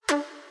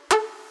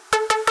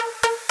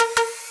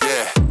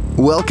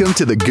Welcome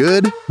to the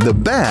good, the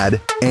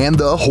bad, and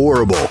the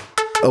horrible.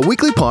 A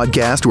weekly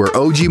podcast where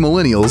OG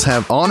millennials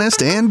have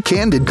honest and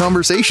candid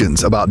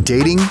conversations about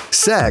dating,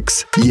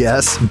 sex,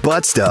 yes,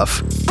 butt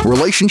stuff,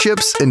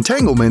 relationships,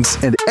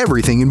 entanglements, and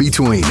everything in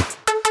between.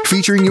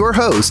 Featuring your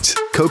hosts,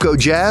 Coco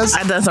Jazz.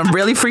 I done some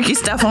really freaky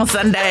stuff on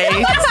Sunday.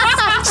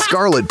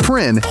 Scarlet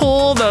Prin.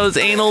 Pull those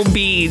anal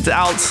beads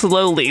out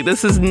slowly.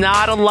 This is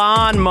not a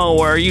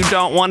lawnmower. You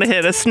don't want to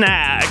hit a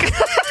snag.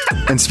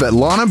 And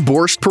Svetlana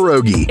Borscht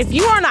Pierogi. If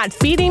you are not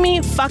feeding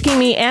me, fucking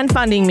me, and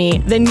funding me,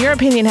 then your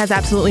opinion has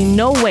absolutely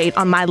no weight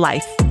on my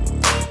life.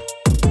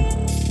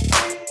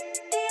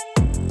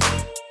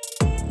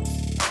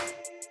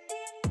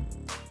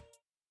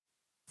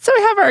 So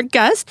we have our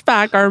guest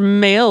back, our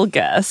male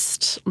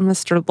guest,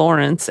 Mr.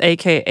 Lawrence,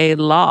 a.k.a.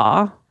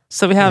 Law.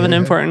 So we have an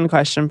important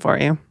question for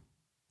you.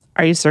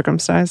 Are you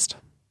circumcised?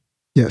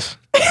 Yes.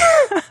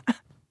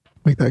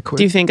 Make that quick.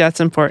 Do you think that's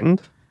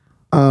important?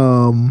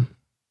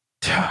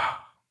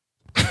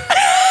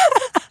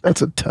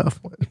 That's a tough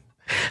one.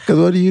 Because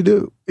what do?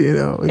 You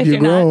know, if you're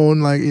grown,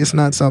 like, it's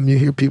not something you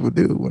hear people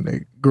do when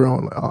they're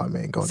grown. Like, oh,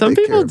 man, go. Some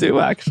people do,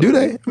 actually. Do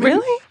they? I mean,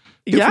 Really?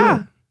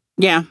 Yeah.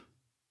 Yeah.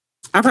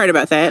 I've heard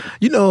about that.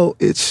 You know,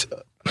 it's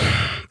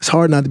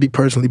hard not to be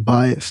personally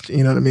biased,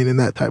 you know what I mean, in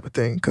that type of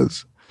thing,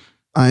 because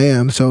I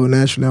am. So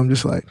naturally, I'm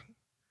just like,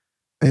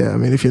 yeah, I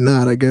mean, if you're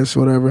not, I guess,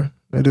 whatever.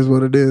 It is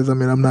what it is. I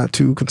mean, I'm not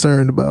too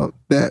concerned about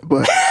that,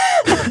 but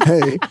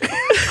hey,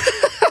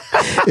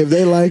 if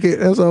they like it,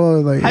 that's all I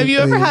was like. Have you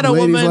ever had a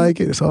woman like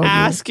it, it's all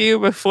ask you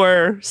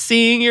before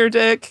seeing your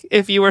dick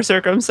if you were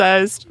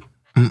circumcised?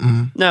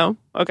 Mm-mm. No?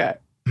 Okay.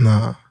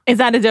 Nah. Is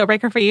that a deal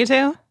breaker for you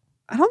too?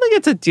 I don't think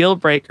it's a deal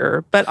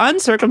breaker, but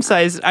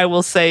uncircumcised, I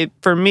will say,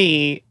 for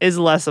me, is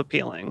less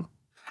appealing.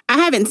 I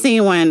haven't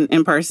seen one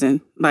in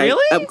person. Like,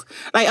 really?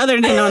 Like other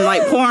than on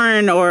like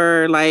porn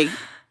or like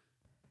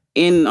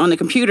on the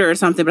computer or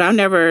something, but I've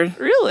never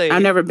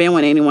been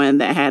with anyone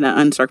that had an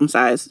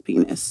uncircumcised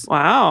penis.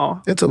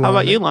 Wow. It's a How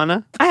about you,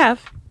 Lana? I have.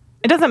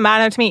 It doesn't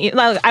matter to me.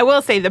 Like, I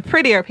will say the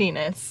prettier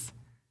penis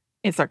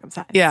is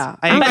circumcised. Yeah.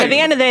 But at the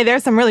end of the day,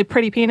 there's some really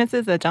pretty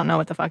penises that don't know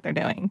what the fuck they're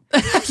doing.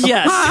 Yes.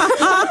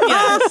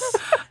 Yes.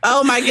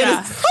 Oh my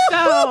goodness.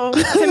 So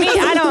to me,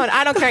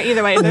 I don't care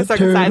either way if they're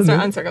circumcised or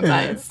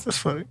uncircumcised. That's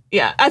funny.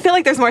 Yeah. I feel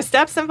like there's more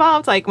steps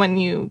involved, like when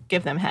you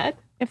give them head,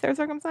 if they're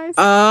circumcised.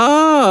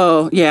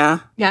 Oh, yeah.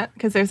 Yeah,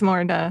 because there's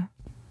more to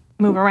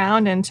move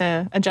around and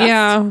to adjust.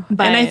 Yeah.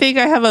 But and I think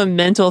I have a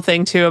mental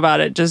thing, too,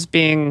 about it just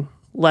being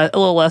a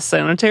little less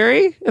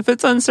sanitary if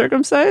it's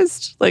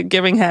uncircumcised, like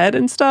giving head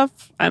and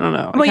stuff. I don't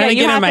know. Well, yeah,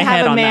 you have to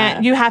have a man.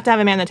 That. You have to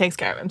have a man that takes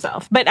care of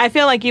himself. But I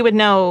feel like you would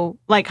know,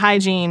 like,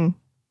 hygiene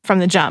from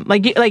the jump.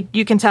 Like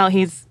you can tell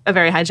he's a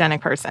very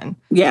hygienic person.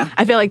 Yeah,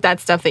 I feel like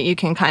that's stuff that you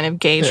can kind of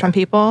gauge from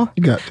people.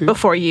 You got to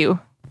before you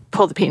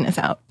pull the penis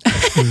out.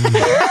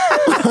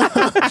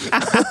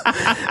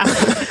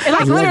 And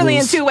like literally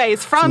in two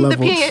ways: from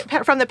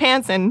the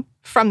pants and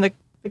from the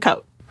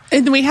coat.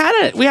 And we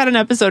had an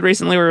episode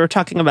recently where we were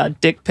talking about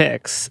dick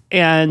pics,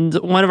 and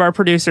one of our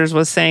producers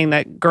was saying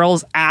that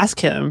girls ask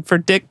him for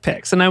dick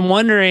pics, and I'm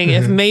wondering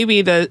if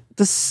maybe the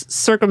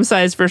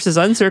circumcised versus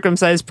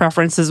uncircumcised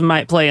preferences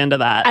might play into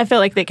that. I feel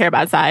like they care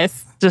about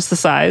size, just the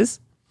size,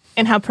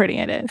 and how pretty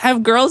it is.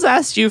 Have girls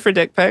asked you for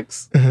dick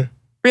pics? Mm-hmm.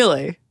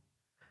 Really?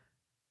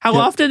 How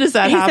often does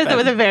that happen? He says it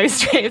with a very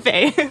straight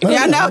face.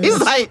 Yeah, no, he's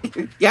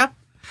like, yeah.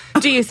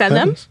 Do you send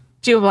them?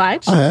 Do you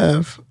oblige? I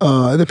have.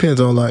 It depends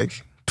on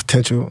like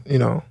potential, you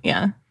know.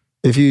 Yeah.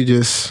 If you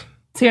just...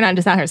 So you're not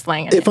just out here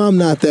slanging If I'm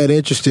not that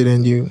interested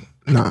in you,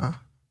 nah.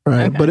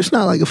 Right? Okay. But it's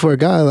not like for a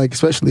guy, like,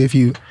 especially if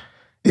you,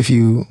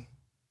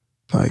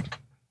 like,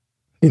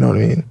 you know what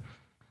I mean?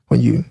 When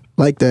you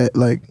like that,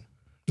 like,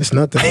 it's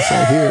nothing. It's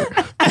like here.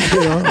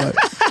 You know, like...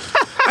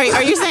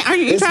 Are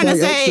you trying to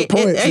say...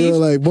 Points, you're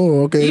like,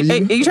 boom, okay. Are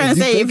you trying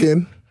to say...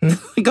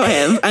 Go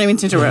ahead. I didn't mean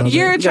to interrupt.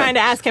 You're trying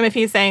to ask him if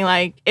he's saying,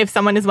 like, if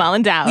someone is well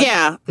endowed.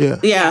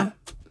 Yeah.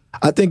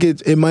 I think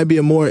it might be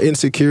a more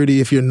insecurity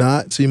if you're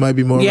not, so you might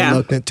be more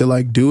reluctant to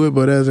like do it.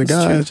 But as a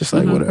guy, it's just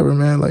like whatever,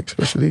 man. Like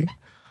especially,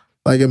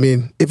 like I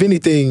mean, if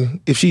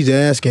anything, if she's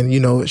asking, you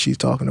know what she's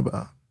talking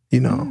about. You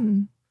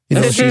know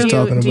what she's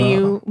talking about. Do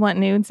you want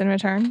nudes in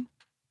return?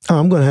 Oh,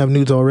 I'm gonna have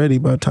nudes already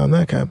by the time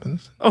that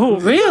happens. Oh,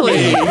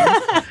 really?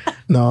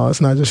 No, it's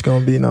not just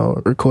gonna be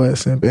no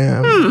requests and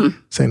bam.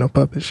 This ain't no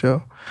puppet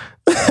show.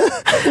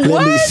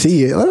 Let me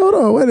see it. Like, hold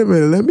on, wait a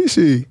minute. Let me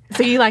see.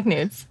 So you like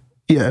nudes?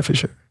 Yeah, for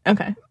sure.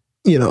 Okay.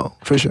 You know,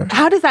 for sure.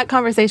 How does that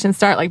conversation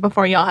start, like,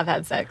 before y'all have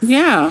had sex?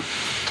 Yeah.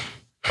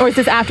 Or is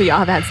this after y'all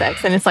have had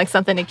sex and it's, like,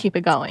 something to keep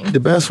it going?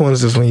 The best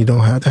ones is when you don't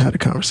have to have a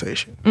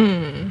conversation.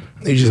 You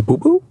just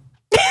boop, boop.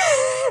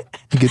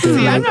 You get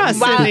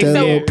that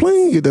little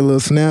pling, you get that little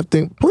snap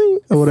thing, pling,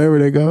 or whatever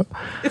they go.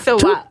 So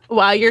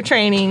while you're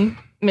training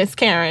Miss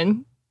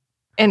Karen,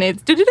 and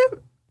it's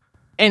do-do-do,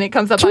 and it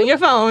comes up on your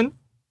phone,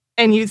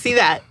 and you see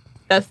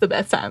that's the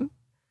best time.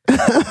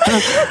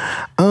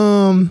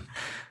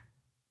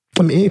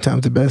 I mean,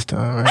 anytime's the best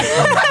time, right?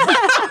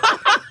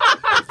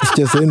 It's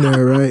just in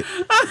there, right?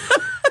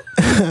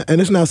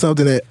 And it's not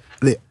something that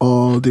They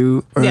all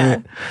do, right?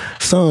 Yeah.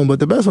 Some, but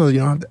the best ones you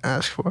don't have to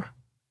ask for.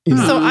 You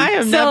know? So I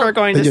am never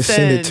going to just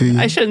send it to you.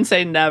 I shouldn't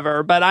say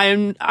never, but I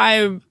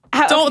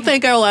don't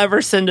think I'll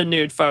ever send a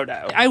nude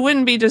photo. I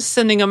wouldn't be just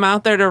sending them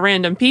out there to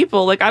random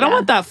people. Like, I don't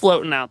want that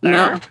floating out there.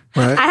 No.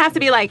 Right? I have to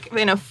be like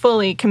in a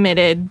fully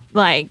committed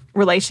like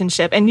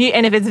relationship, and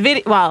if it's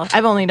video, well,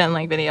 I've only done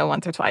like video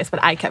once or twice,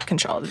 but I kept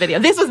control of the video.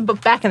 This was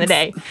back in the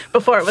day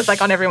before it was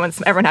like on everyone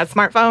had a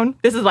smartphone.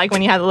 This is like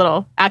when you had a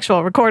little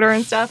actual recorder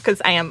and stuff.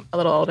 Because I am a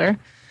little older,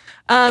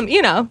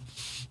 you know.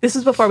 This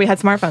was before we had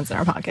smartphones in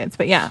our pockets,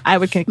 but yeah, I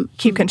would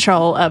keep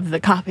control of the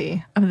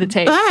copy of the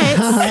tape.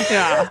 But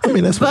Yeah. I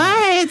mean, that's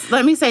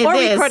let me say or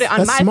this. record it on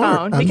That's my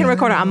smart. phone. We can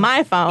record it on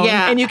my phone,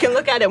 and you can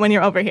look at it when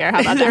you're over here. How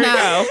about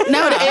that?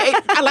 No,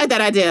 I like that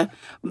idea.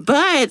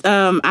 But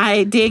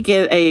I did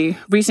get a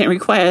recent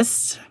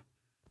request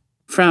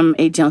from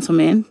a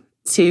gentleman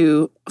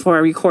for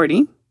a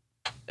recording.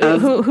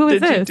 Who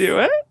is Did you this? do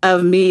it?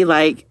 Of me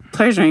like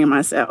pleasuring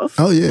myself.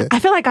 Oh yeah. I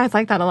feel like guys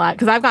like that a lot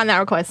because I've gotten that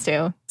request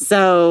too.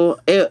 So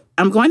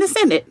I'm going to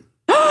send it.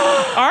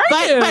 Are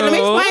But you?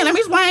 let me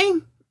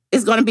explain.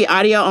 It's going to be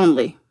audio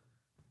only.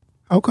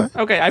 Okay.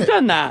 Okay, I've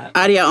done that.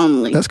 Audio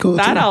only. That's cool.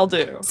 That too. I'll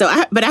do. So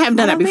but I haven't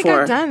done I that don't think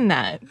before. I've done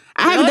that.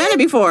 I haven't done it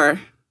before.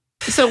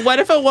 So what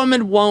if a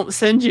woman won't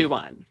send you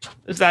one?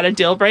 Is that a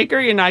deal breaker?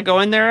 You're not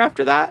going there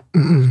after that?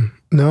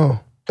 No,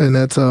 and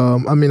that's I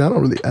mean, I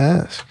don't really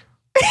ask.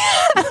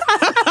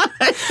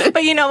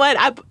 But you know what?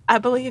 I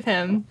believe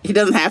him. He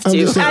doesn't have I'm to.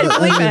 just saying, I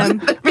believe him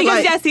because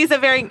Like- yes, he is a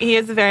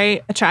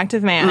very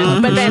attractive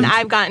man. But then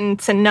I've gotten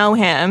to know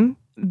him,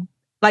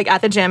 like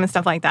at the gym and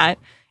stuff like that,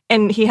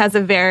 and he has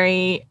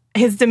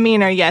his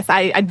demeanor. Yes,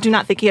 I do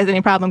not think he has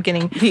any problem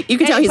getting. You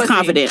can tell he's pussy.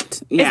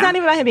 confident. Yeah. It's not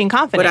even about him being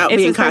confident. Without It's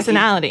being his cocky.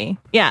 personality.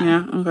 Yeah.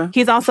 Yeah. Okay.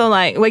 He's also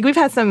like we've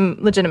had some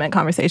legitimate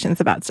conversations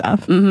about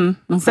stuff.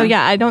 Mm-hmm. Okay. So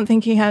yeah, I don't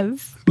think he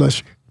has Bless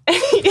you.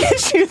 any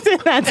issues in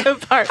that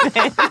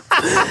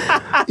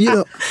department. You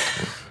know,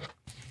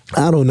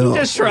 I don't know.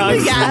 Just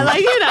shrug. Yeah,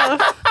 like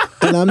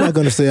And I'm not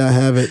gonna say I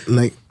haven't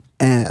like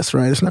asked,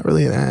 right? It's not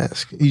really an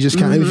ask. You just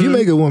kind of if you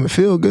make a woman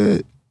feel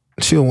good,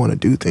 she'll want to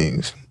do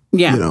things.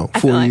 Yeah. You know, I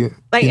feel for like- you.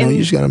 like you know, in- you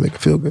just gotta make her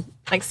feel good.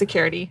 like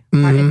security.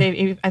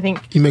 I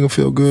think You make them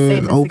feel good safe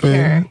and and open.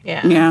 secure.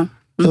 Yeah. Yeah.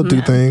 They'll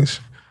do things.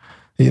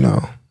 You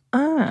know.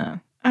 All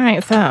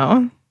right,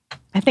 so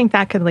I think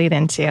that could lead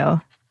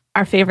into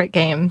our favorite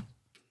game.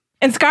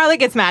 And Scarlett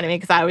gets mad at me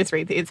because I always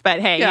read these, but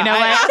hey, Yeah, you know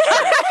what?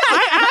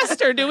 I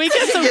asked her, do we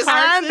get some cards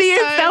I'm this being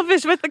time?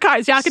 selfish with the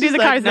cards. Y'all can do She's the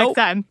like, cards nope.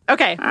 next time.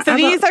 Okay, so I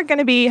these are going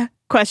to be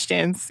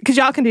questions because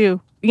y'all can do.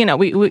 You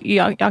know,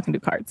 y'all can do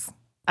cards.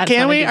 I just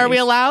Can wanna we? do Are we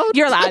these. allowed?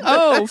 You're allowed.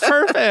 Oh,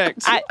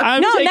 perfect.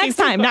 I'm no, taking next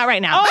some- time, not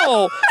right now.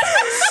 Oh,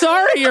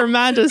 sorry, Your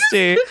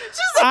Majesty.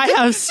 I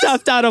have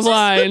stepped out of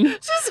line.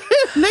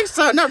 Next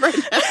time, not right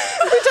now.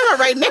 We're talking about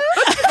right now.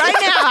 Right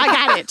now, I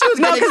got it.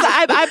 No, because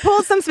I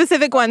pulled some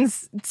specific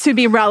ones to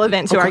be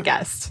relevant to our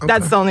guest.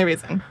 That's the only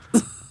reason.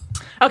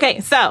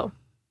 Okay, so,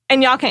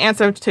 and y'all can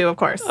answer too, of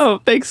course. Oh,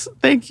 thanks.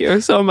 Thank you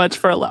so much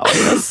for allowing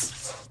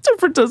us to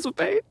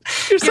participate.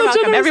 You're so You're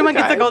welcome. generous. Everyone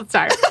gets a gold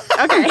star.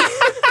 Okay.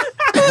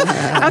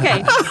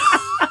 Okay.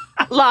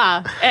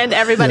 Law and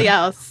everybody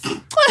else.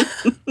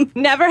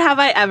 Never have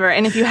I ever,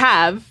 and if you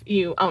have,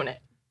 you own it.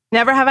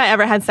 Never have I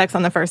ever had sex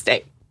on the first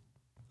date.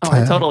 Oh,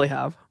 I totally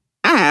have.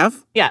 I have.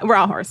 Yeah, we're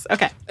all horse.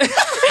 Okay.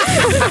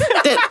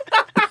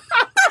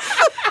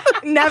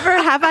 Never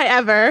have I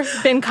ever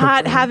been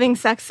caught having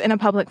sex in a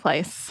public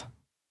place.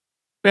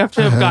 We have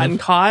to have gotten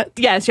caught.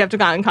 Yes, you have to have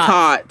gotten caught.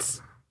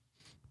 Caught.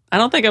 I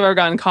don't think I've ever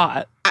gotten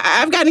caught.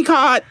 I've gotten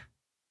caught.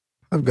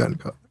 I've gotten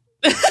caught.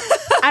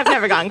 I've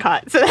never gotten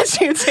caught, so that's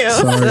you too.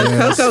 Sorry,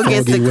 ass, Coco gets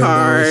foggy the windows.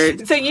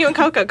 card. So you and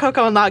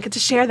Coco and Law get to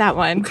share that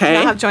one. Okay.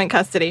 Y'all have joint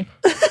custody.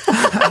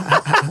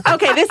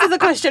 Okay, this is a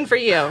question for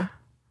you.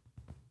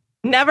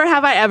 Never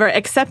have I ever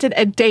accepted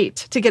a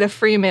date to get a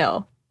free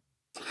meal.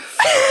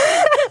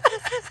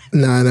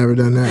 No, I never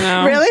done that.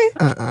 No.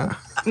 Really?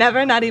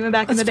 Never? Not even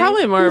back in the It's day?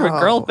 probably more of a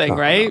girl thing,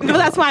 right? Well,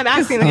 that's why I'm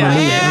asking the I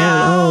question.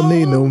 don't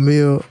need no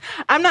meal.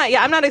 I'm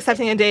not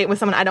accepting a date with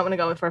someone I don't want to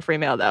go with for a free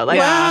meal though. Like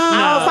Yeah,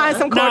 I'll no, find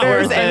some not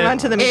quarters worth and it. run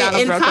to the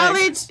McDonald's In real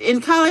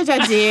quick. college,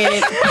 I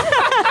did.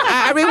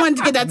 I really wanted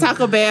to get that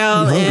Taco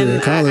Bell, You hungry in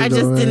and college, I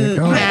just though, man. didn't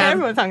Come on. have.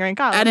 Everyone's hungry in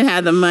college. I didn't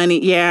have the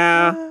money.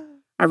 Yeah,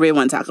 I really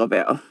want Taco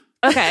Bell.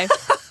 Okay.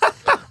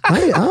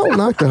 I don't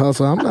knock the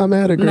hustle. I'm not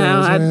mad at girls,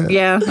 No,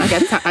 man.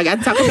 I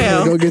got Taco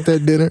Bell. Go get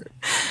that dinner.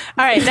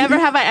 All right. Never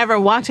have I ever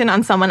walked in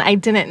on someone I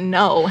didn't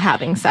know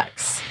having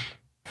sex.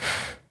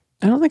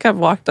 I don't think I've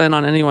walked in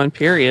on anyone,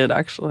 period,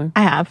 actually.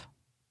 I have.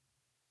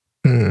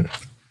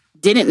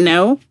 Didn't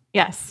know.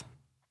 Yes.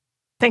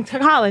 Thanks to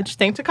college.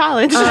 I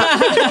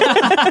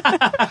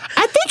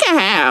think I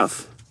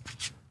have.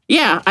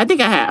 Yeah, I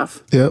think I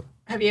have. Yep.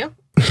 Have you?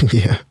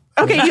 Yeah.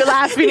 Okay, you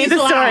laughed. We need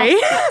the story.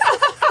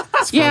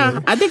 Yeah,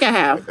 I think I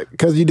have.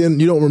 Because you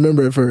don't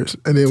remember it first,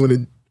 and then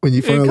when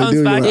you finally comes do,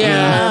 you're back, like,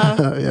 yeah.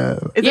 yeah. Is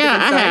it a Yeah,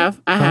 good I story?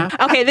 have. I have.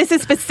 Okay, this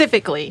is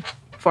specifically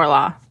for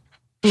Law.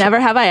 Never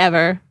have I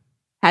ever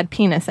had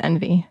penis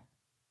envy.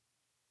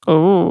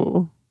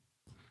 Oh.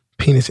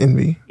 Penis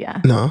envy? Yeah.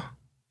 No.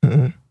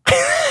 I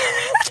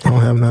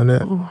don't have none of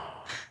that.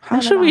 How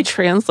should we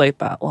translate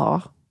that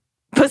law?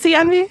 Pussy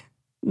envy?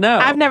 No.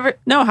 I've never.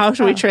 No, how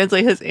should we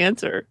translate his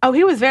answer? Oh,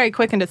 he was very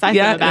quick and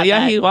decisive about that.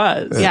 Yeah, he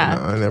was. Yeah.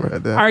 No, I never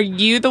had that. Are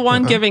you the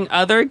one giving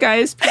other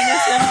guys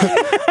penis envy?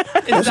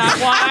 Is that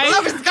why? I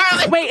love it,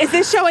 Scarlett. Wait, is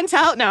this show and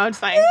tell? No, it's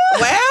fine.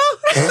 Well,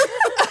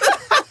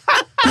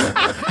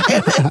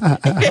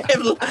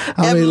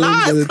 if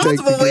Law's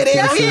comfortable with it,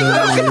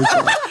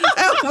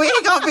 we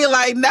ain't gonna be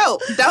like, no,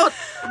 don't.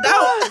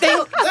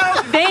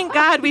 Thank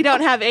God we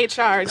don't have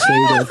HR. Save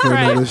that for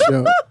another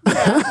show.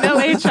 No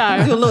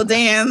HR. Do a little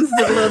dance.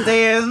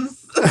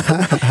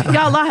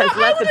 Y'all, Law has left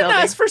the I didn't building.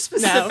 ask for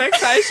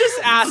specifics. I was just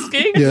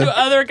asking, do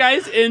other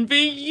guys envy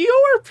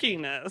your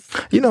penis?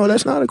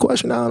 That's not a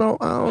question. I don't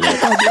know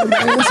if I'll be able to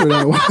answer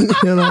that one.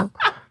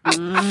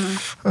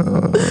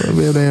 I'll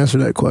be able to answer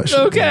that question.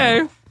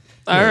 Okay.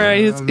 All right.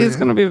 He's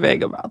going to be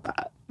vague about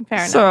that. Fair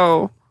enough.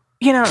 So,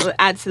 it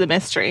adds to the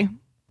mystery.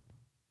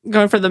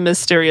 Going for the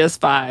mysterious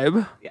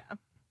vibe. Yeah.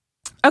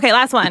 Okay,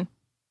 last one.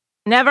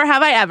 Never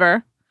have I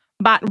ever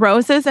bought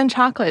roses and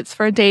chocolates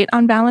for a date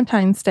on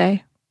Valentine's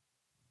Day.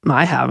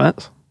 I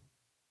haven't.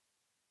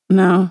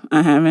 No,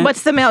 I haven't.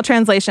 What's the male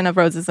translation of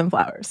roses and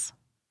flowers?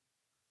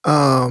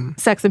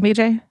 Sex and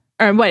BJ?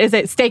 Or what is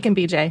it? Steak and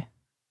BJ?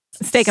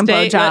 Steak and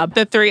blowjob.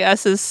 The 3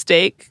 S's: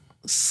 steak,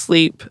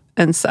 sleep,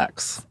 and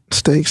sex.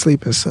 Steak,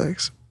 sleep, and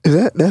sex.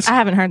 That's? I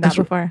haven't heard that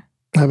before.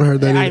 I haven't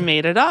heard that either. I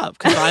made it up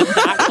because I'm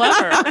that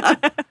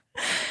clever.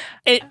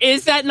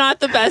 Is that not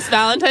the best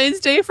Valentine's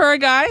Day for a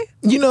guy?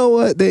 You know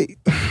what?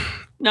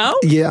 No?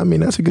 Yeah, I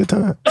mean, that's a good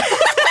time.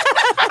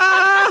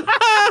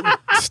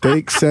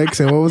 Steak, sex,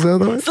 and what was the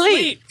other one?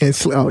 Sleep.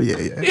 And oh, yeah.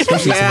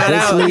 Especially some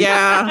good sleep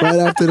right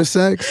after the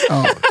sex.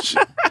 Oh,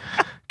 shit.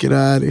 Get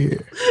out of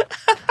here.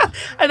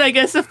 And I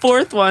guess the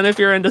 4th one if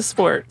you're into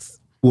sports.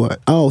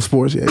 What? Oh,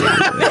 sports. Yeah.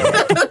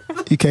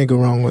 You can't go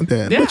wrong with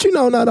that. Yeah.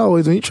 But not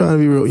always. When you're trying to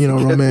be real,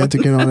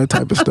 romantic and all that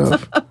type of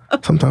stuff.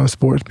 Sometimes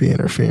sports be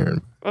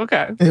interfering.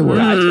 Okay. It works.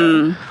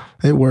 Gotcha.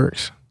 It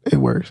works.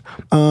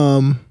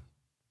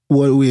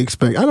 What do we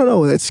expect? I don't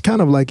know. It's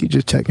kind of like you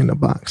just checking the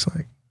box.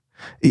 Like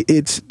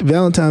it's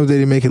Valentine's Day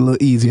to make it a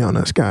little easy on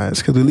us guys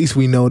because at least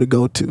we know to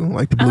go to,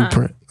 like the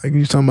blueprint. Like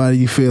you somebody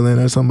you feeling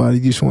or somebody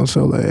you just want to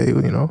show like, hey,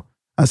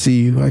 I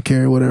see you, I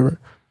care, whatever.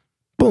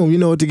 Boom, you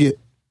know what to get.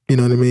 You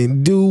know what I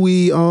mean? Do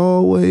we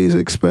always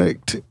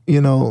expect,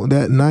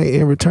 that night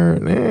in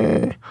return?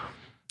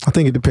 I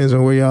think it depends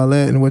on where y'all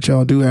at and what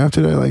y'all do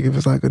after that. Like if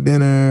it's like a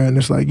dinner and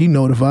it's like, the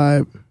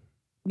vibe.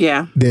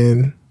 Yeah.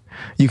 Then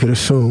you could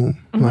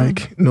assume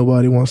like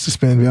nobody wants to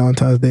spend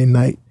Valentine's Day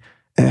night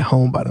at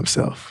home by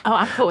themselves. Oh,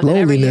 I'm cool with that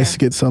every year. Loneliness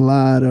gets a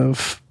lot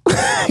of...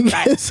 I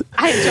enjoy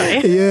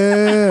it.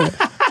 Yeah.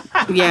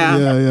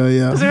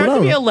 Yeah. Is there have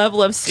to be a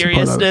level of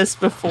seriousness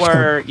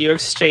before you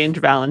exchange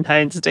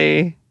Valentine's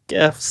Day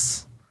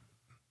gifts?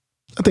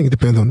 I think it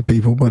depends on the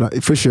people,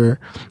 but for sure,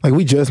 like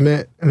we just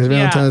met and it's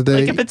Valentine's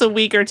Day. Like if it's a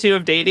week or two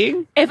of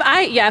dating. If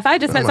I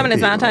just met someone it's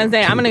Valentine's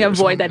Day, I'm gonna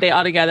avoid that day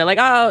altogether. Like,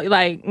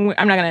 I'm not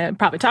gonna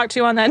probably talk to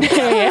you on that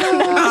day.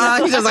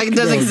 He's just like, it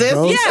doesn't exist.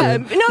 Yeah,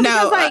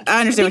 because like I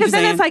understand because what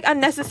you're then it's like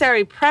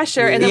unnecessary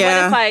pressure, and then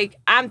when it's like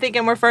I'm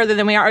thinking we're further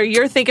than we are, or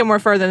you're thinking we're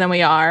further than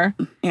we are.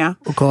 Yeah,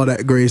 we'll call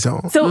that gray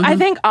zone. So I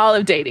think all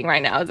of dating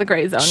right now is a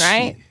gray zone,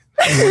 right?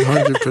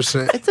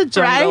 100%. It's a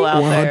jungle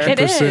out there. 100%. It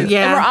is.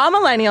 Yeah. And we're all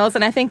millennials,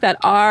 and I think that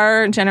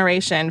our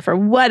generation, for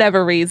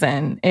whatever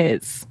reason,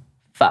 is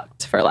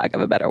fucked, for lack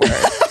of a better word.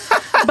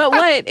 But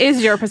what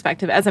is your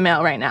perspective as a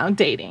male right now,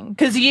 dating?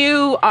 Because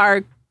you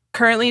are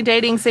currently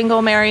dating,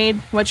 single, married.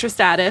 What's your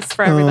status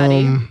for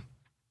everybody?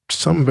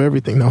 Some of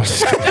everything. No, I'm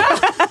just kidding.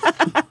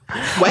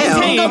 Well,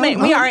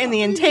 Entanglement. We are in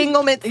the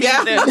entanglement season.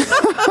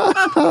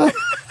 Yeah.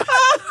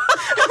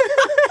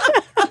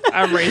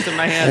 I'm raising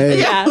my hand.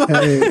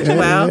 Hey,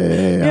 Wow.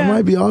 I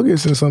might be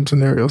August in some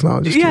scenarios. No,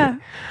 I'm just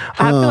kidding.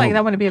 I feel like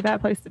that wouldn't be a bad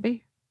place to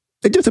be.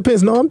 It just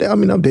depends. No, I'm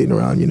dating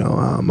around.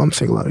 I'm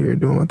single out here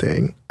doing my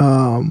thing.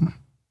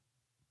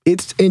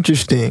 It's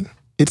interesting.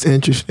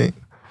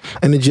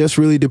 And it just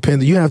really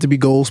depends. You have to be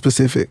goal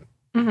specific.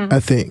 I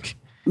think.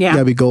 Yeah. You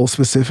gotta be goal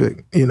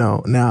specific.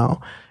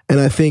 Now, and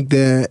I think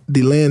that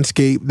the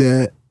landscape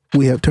that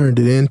we have turned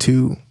it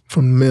into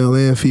from male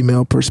and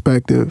female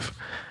perspective.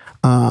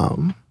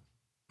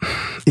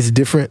 It's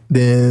different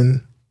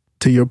than,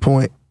 to your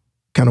point,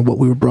 kind of what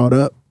we were brought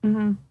up,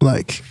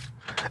 like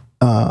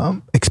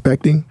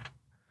expecting,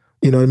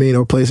 you know what I mean,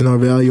 or placing our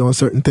value on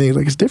certain things.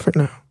 Like it's different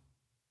now.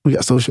 We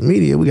got social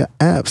media, we got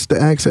apps.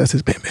 The access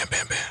is bam, bam,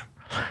 bam,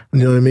 bam. You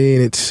know what I mean?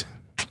 It's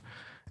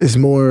a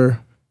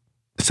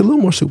little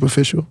more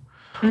superficial.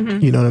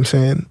 You know what I'm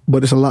saying?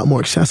 But it's a lot more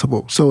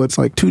accessible. So it's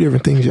like two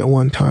different things at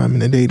one time in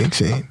the dating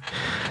scene.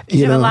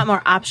 You have a lot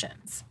more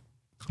options.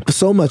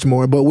 So much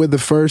more, but we're the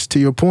first, to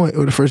your point,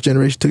 or the first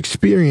generation to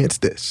experience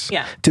this.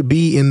 Yeah. To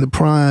be in the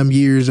prime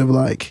years of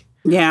like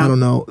I don't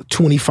know,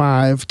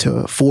 25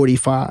 to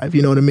 45,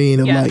 you know what I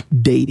mean, of like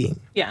dating.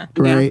 Yeah.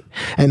 Right?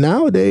 Yeah. And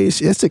nowadays,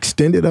 it's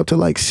extended up to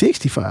like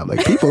 65.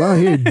 Like people out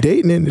here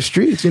dating in the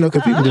streets, you know,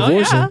 because people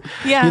divorcing.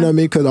 Yeah. You know what I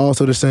mean? Because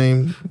also the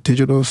same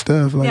digital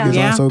stuff. Like it's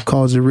also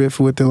caused a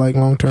rift with the like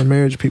long-term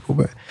marriage people.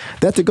 But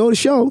that to go to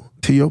show,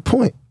 to your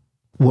point,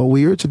 what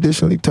we were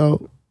traditionally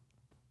taught,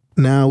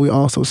 now we're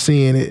also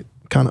seeing it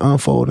kind of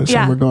unfold in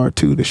some regard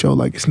too, to show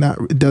like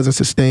it doesn't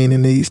sustain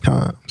in these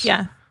times.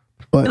 Yeah.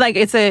 But like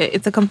it's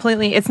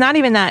not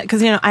even that,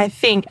 because, you know, I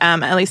think,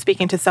 at least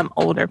speaking to some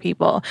older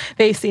people,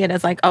 they see it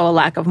as like, oh, a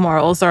lack of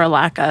morals or a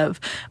lack of,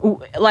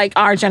 like,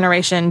 our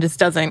generation just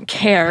doesn't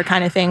care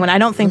kind of thing, when I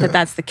don't think that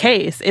that's the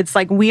case. It's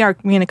like we are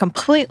in a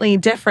completely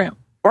different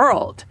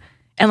world.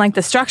 And like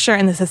the structure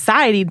in the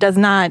society does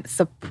not,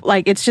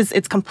 like,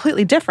 it's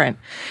completely different.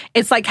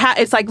 It's like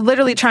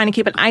literally trying to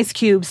keep an ice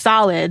cube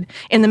solid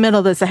in the middle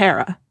of the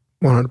Sahara.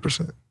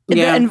 100%.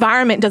 The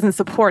environment doesn't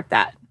support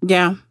that.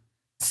 Yeah.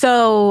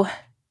 So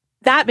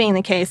that being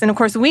the case, and of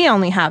course we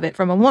only have it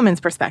from a woman's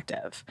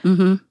perspective,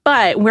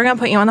 but we're going to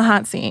put you on the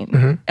hot seat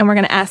and we're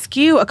going to ask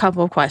you a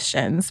couple of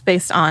questions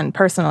based on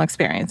personal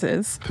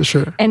experiences. For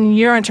sure. And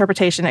your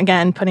interpretation,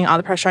 again, putting all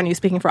the pressure on you,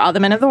 speaking for all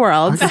the men of the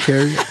world. I can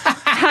carry it.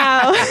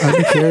 How? I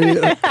can carry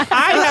it.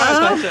 I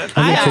have a question.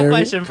 I have a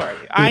question for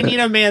you. I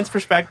need a man's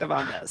perspective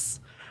on this.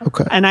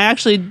 Okay. And I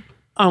actually,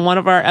 on one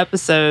of our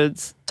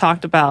episodes,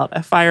 talked about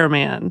a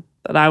fireman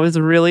that I was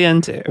really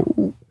into.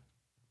 Ooh.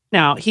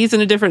 Now, he's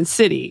in a different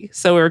city,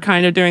 so we were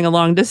kind of doing a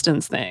long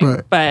distance thing.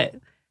 Right. But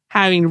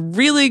having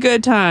really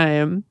good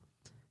time,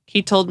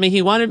 he told me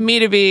he wanted me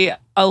to be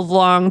a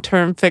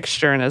long-term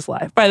fixture in his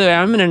life. By the way,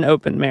 I'm in an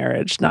open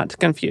marriage, not to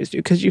confuse you,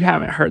 because you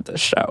haven't heard this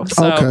show.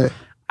 So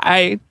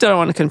I don't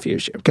want to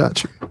confuse you.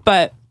 Got you.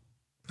 But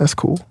that's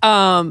cool.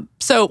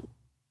 So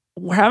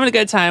we're having a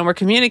good time. We're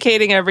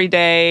communicating every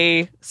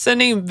day,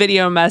 sending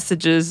video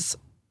messages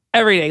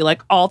every day,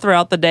 like all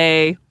throughout the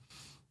day.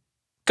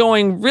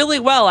 Going really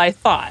well, I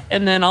thought.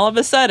 And then all of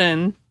a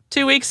sudden,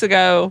 2 weeks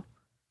ago,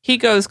 he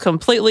goes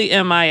completely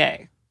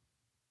MIA.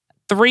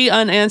 3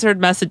 unanswered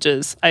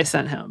messages I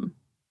sent him.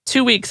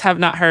 2 weeks, have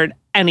not heard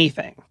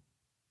anything.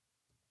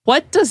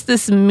 What does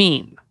this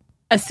mean?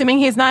 Assuming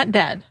he's not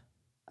dead.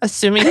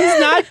 Assuming he's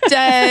not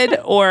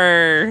dead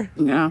or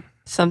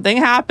something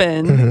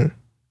happened. Mm-hmm.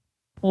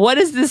 What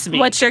does this mean?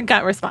 What's your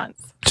gut response?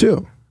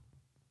 Chill.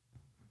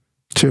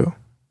 She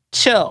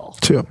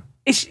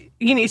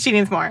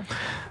needs more.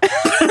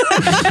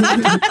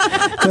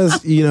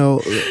 Because, you know,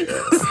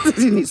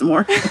 he needs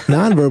more.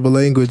 Nonverbal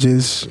language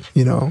is,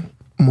 you know,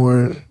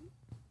 more,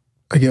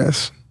 I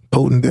guess,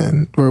 potent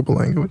than verbal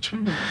language.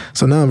 Mm-hmm.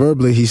 So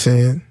non-verbally, he's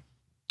saying,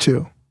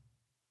 chill.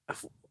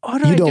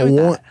 You don't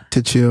want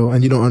to chill,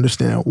 and you don't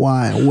understand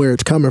why and where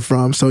it's coming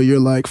from. So you're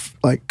like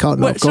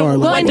caught off guard.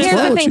 Well, and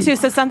here's the thing too.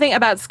 So something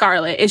about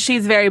Scarlett is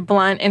she's very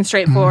blunt and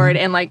straightforward,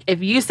 and like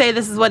if you say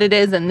this is what it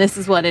is, then this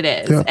is what it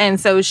is. Yeah. And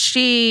so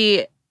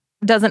she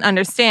doesn't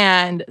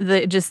understand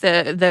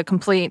the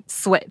complete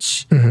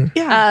switch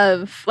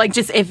of like,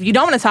 just if you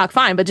don't want to talk,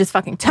 fine, but just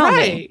fucking tell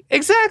me.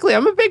 Exactly.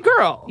 I'm a big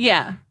girl.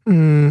 Yeah.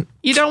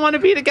 You don't want to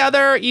be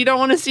together. You don't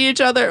want to see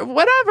each other.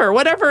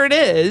 Whatever it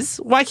is.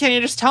 Why can't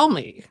you just tell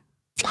me?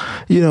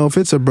 You know, if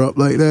it's abrupt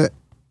like that,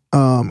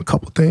 a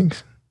couple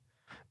things.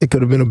 It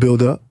could have been a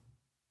build-up.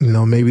 You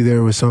know, maybe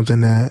there was something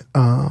that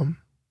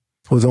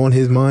was on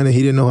his mind and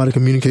he didn't know how to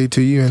communicate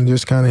to you and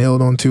just kind of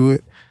held on to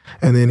it.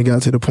 And then it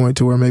got to the point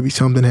to where maybe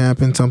something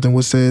happened, something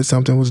was said,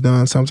 something was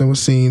done, something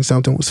was seen,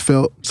 something was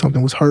felt,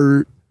 something was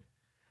heard.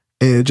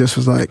 And it just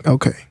was like,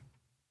 okay.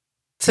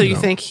 So you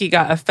think he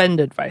got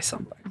offended by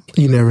something?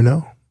 You never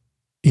know.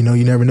 You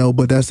never know.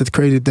 But that's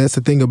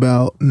the thing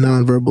about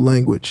nonverbal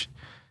language.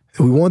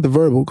 We want the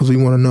verbal because we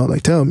want to know,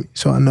 like, tell me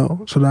so I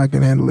know, so that I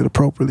can handle it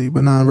appropriately.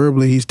 But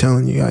non-verbally, he's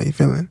telling you how you're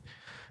feeling.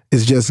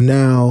 It's just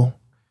now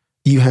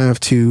you have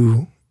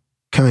to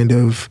kind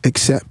of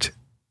accept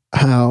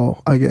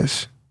how, I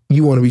guess,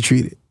 you want to be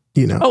treated,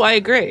 you know? Oh, I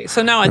agree.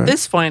 So now at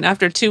this point,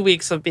 after 2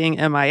 weeks of being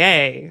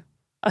MIA,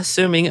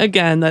 assuming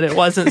again that it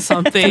wasn't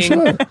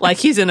something like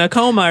he's in a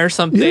coma or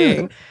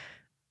something,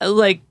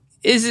 like,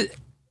 is it,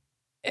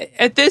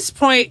 at this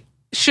point,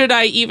 should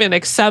I even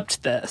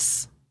accept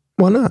this?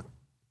 Why not?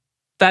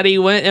 That he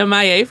went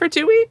MIA for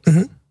 2 weeks?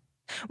 Mm-hmm.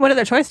 What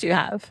other choice do you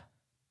have?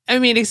 I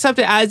mean, accept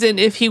it as in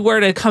if he were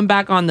to come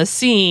back on the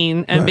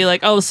scene and be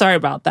like, oh, sorry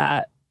about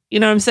that. You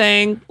know what I'm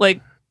saying?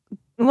 Like,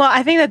 well,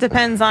 I think that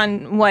depends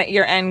on what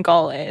your end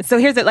goal is. So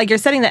here's it, like, you're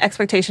setting the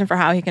expectation for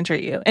how he can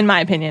treat you, in my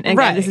opinion. And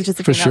again, this is just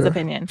a female's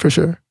opinion. For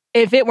sure.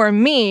 If it were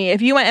me,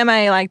 if you went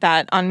MIA like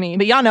that on me,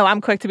 but y'all know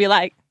I'm quick to be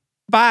like,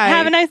 bye.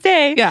 Have a nice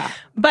day. Yeah.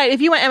 But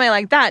if you went MIA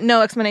like that,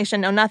 no explanation,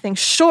 no nothing,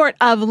 short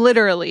of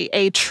literally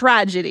a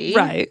tragedy.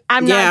 Right.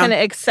 I'm not going to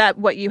accept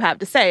what you have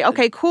to say.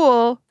 Okay,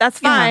 cool. That's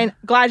fine. Yeah.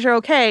 Glad you're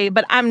okay.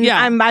 But I'm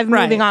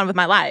moving on with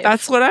my life.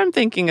 That's what I'm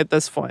thinking at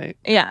this point.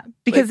 Yeah.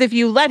 Because if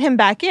you let him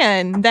back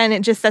in, then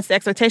it just sets the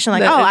expectation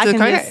like, I can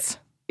just.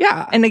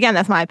 Yeah. And again,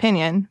 that's my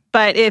opinion.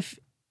 But if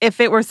if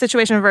it were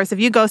situation reverse, if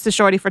you ghost a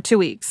shorty for 2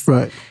 weeks,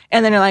 right,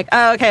 and then you're like,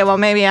 oh, okay, well,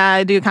 maybe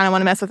I do kind of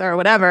want to mess with her or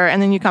whatever,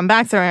 and then you come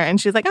back to her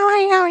and she's like, oh,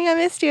 hey, how are you? I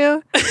missed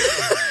you.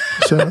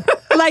 sure.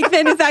 Like,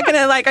 then is that gonna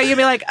are you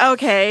be like,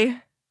 okay,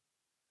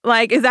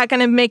 like, is that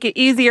gonna make it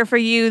easier for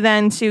you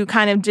then to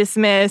kind of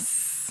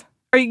dismiss,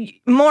 or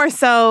more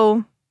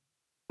so,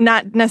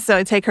 not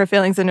necessarily take her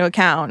feelings into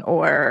account,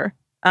 or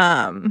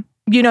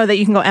you know that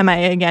you can go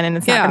MIA again and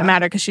it's not gonna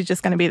matter because she's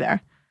just gonna be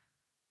there.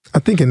 I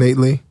think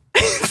innately.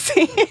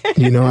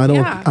 You know, I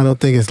don't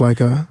think it's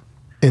like a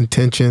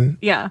intention.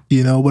 Yeah.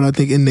 You know, but I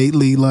think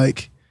innately,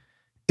 like,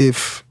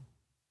 if,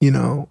 you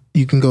know,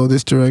 you can go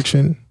this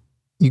direction,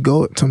 you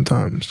go it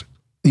sometimes.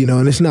 You know,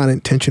 and it's not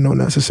intentional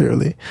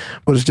necessarily,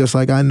 but it's just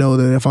like, I know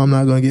that if I'm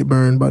not going to get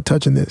burned by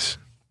touching this,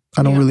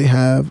 I don't really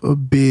have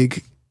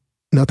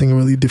nothing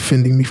really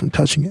defending me from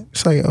touching it.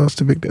 It's like, oh, it's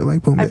the big deal.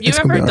 Like, boom. Have you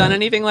ever done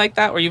anything like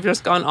that where you've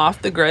just gone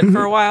off the grid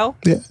for a while?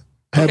 Yeah.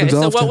 Happens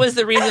so often. what was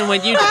the reason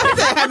when you did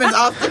That happens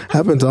often.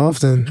 Happens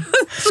often.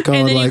 It's called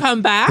and then like you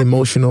come back?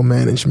 emotional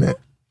management.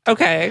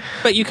 Okay.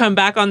 But you come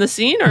back on the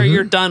scene or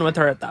you're done with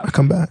her at that I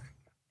come back.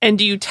 And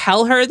do you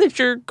tell her that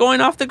you're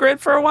going off the grid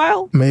for a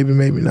while? Maybe,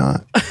 maybe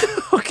not.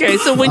 Okay.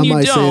 So when you I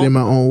might say it in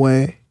my own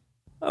way.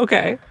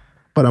 Okay.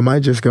 But I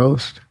might just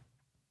ghost.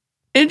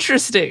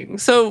 Interesting.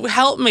 So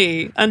help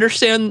me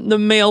understand the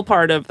male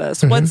part of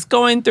this. What's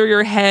going through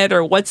your head,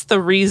 or what's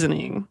the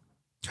reasoning?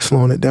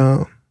 Slowing it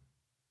down.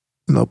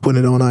 You know,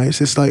 putting it on ice.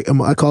 It's like,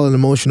 I call it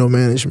emotional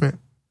management.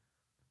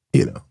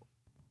 You know,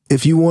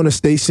 if you want to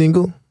stay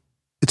single,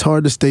 it's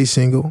hard to stay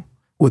single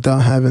without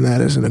having that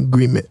as an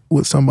agreement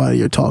with somebody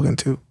you're talking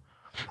to.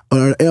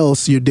 Or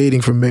else you're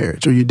dating for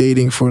marriage, or you're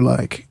dating for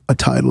like a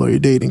title, or you're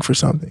dating for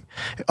something.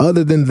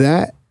 Other than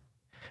that,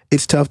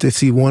 it's tough to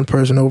see one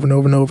person over and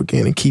over and over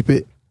again and keep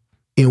it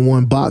in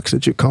one box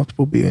that you're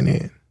comfortable being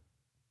in.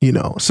 You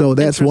know, so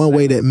that's one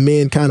way that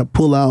men kind of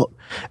pull out.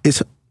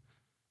 It's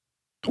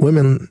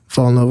women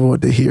fall in love with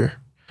what they hear.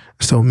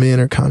 So men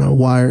are kind of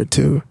wired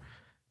to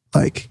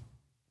like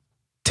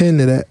tend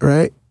to that,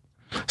 right?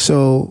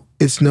 So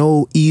it's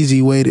no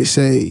easy way to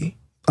say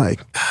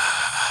like,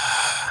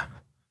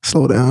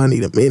 slow down, I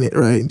need a minute,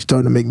 right? It's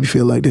starting to make me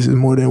feel like this is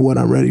more than what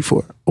I'm ready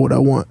for or what I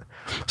want.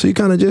 So you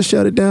kind of just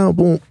shut it down,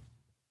 boom,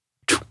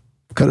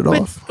 cut it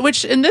off.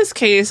 Which in this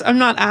case, I'm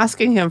not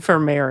asking him for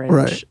marriage.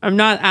 Right. I'm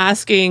not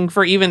asking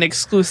for even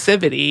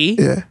exclusivity.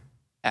 Yeah.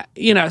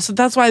 You know, so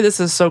that's why this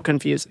is so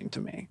confusing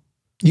to me.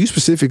 You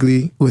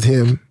specifically with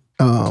him,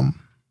 knowing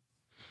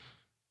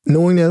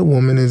that a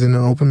woman is in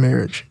an open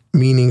marriage,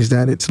 meanings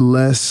that it's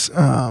less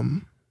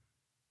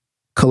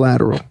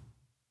collateral,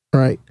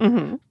 right?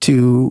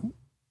 To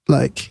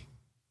like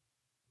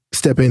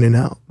step in and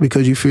out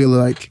because you feel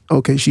like,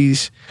 okay,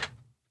 she's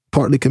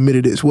partly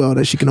committed as well,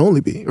 that she can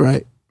only be,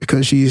 right?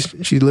 Because she's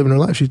living her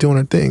life, she's doing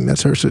her thing.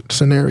 That's her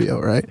scenario,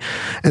 right?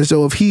 And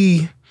so if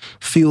he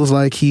feels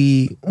like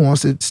he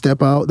wants to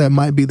step out, that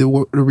might be the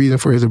reason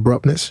for his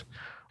abruptness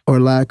or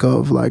lack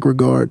of like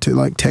regard to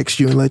like text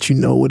you and let you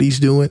know what he's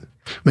doing.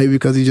 Maybe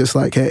because he's just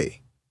like,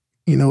 hey,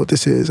 you know what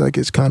this is? Like,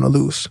 it's kind of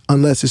loose.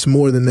 Unless it's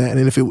more than that.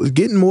 And if it was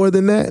getting more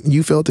than that, and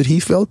you felt it, he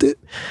felt it,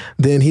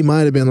 then he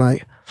might have been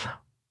like,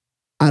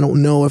 I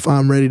don't know if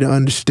I'm ready to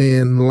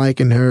understand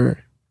liking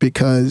her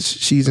because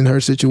she's in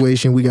her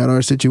situation. We got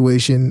our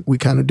situation. We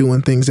kind of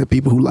doing things that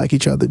people who like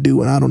each other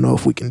do. And I don't know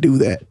if we can do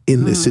that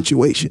in this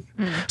situation.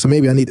 So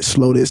maybe I need to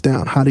slow this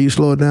down. How do you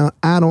slow it down?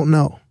 I don't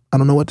know. I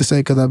don't know what to say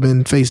because I've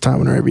been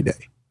FaceTiming her every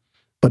day.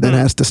 But that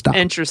has to stop.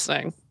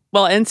 Interesting.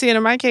 Well, and see,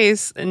 in my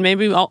case, and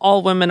maybe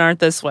all women aren't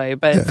this way,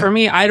 but for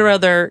me, I'd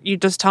rather you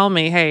just tell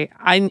me, hey,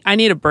 I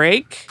need a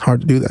break.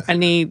 Hard to do that. I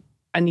need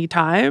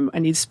time. I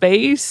need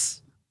space.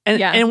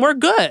 And we're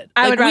good.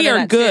 I like, would rather we are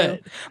that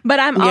good. Too.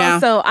 But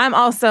I'm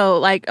also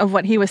like of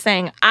what he was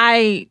saying.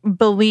 I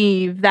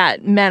believe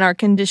that men are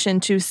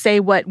conditioned to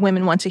say what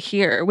women want to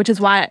hear, which is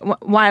why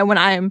when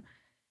I'm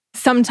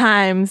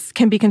sometimes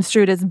can be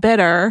construed as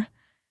bitter.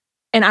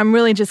 And I'm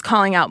really just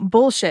calling out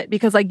bullshit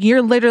because, like,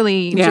 you're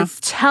literally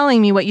just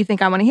telling me what you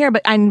think I want to hear,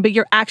 but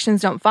your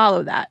actions don't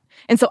follow that.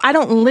 And so I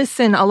don't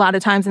listen a lot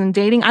of times in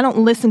dating. I don't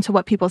listen to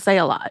what people say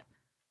a lot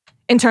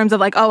in terms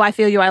of like, oh, I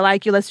feel you, I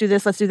like you, let's do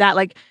this, let's do that.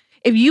 Like,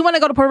 if you want to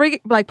go to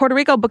Puerto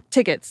Rico, book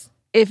tickets.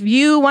 If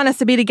you want us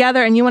to be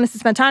together and you want us to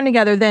spend time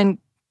together, then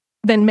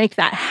make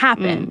that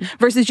happen.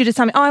 Versus you just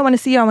tell me, oh, I want to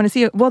see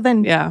you. Well,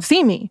 then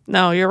see me.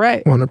 No, you're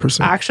right.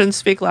 100%. Actions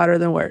speak louder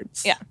than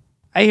words. Yeah.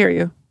 I hear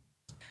you.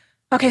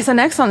 Okay, so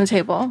next on the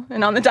table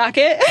and on the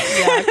docket,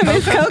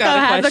 Miss Coco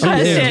has a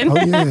question. Oh,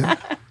 yeah.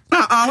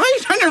 Why are you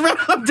turning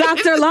around?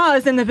 Dr. Law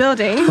is in the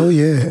building. Oh,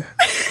 yeah.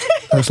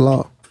 That's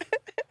law.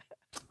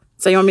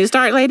 So you want me to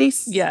start,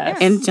 ladies? Yes.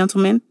 And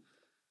gentlemen?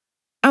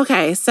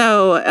 Okay,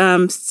 so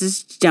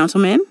this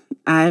gentleman,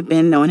 I've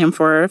been knowing him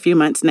for a few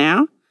months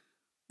now.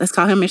 Let's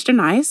call him Mr.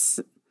 Nice.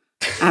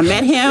 I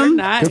met him.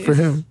 Nice. Good for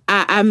him.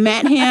 I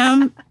met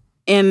him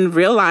in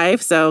real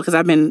life, so because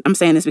I'm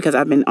saying this because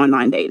I've been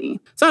online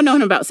dating. So I've known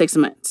him about 6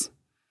 months.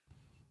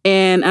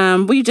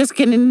 And we just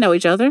getting to know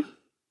each other.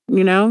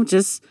 You know,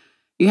 just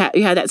you had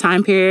that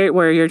time period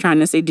where you're trying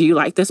to say, do you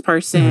like this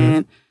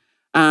person?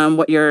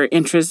 what your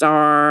interests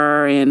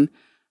are. And,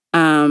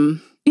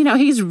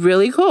 he's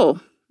really cool.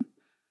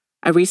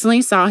 I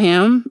recently saw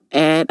him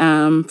at,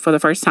 for the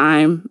first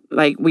time,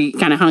 like we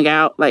kind of hung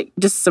out, like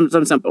just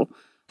something simple,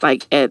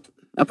 like at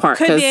a park.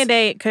 Could be a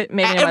date. Could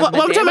maybe it wasn't a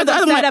date. I'm talking about the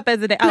other one. Set up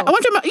as a date. Oh. I'm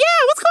talking about,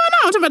 what's going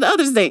on? I'm talking about the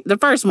other date, the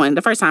first one,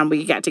 the first time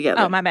we got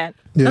together. Oh, my bad.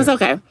 Yeah. That's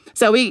okay.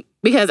 So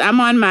because I'm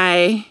on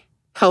my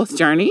health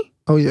journey.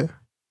 Oh yeah.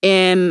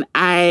 And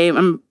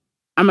I'm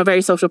a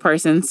very social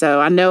person, so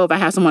I know if I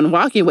have someone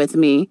walking with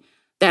me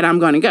that I'm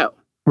going to go.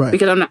 Right.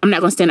 Because I'm not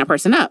going to stand that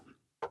person up.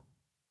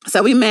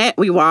 So we met,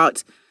 we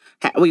walked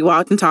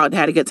and talked,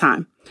 had a good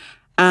time.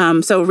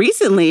 So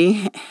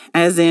recently,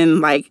 as in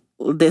like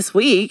this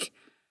week,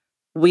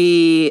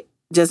 we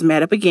just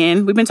met up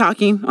again. We've been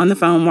talking on the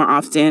phone more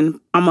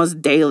often,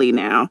 almost daily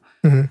now.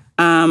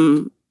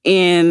 Mm-hmm.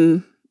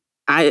 And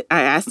I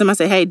asked him, I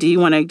said, hey, do you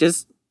want to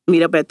just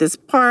meet up at this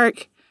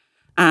park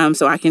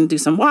so I can do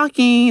some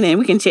walking and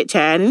we can chit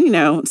chat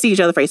and, see each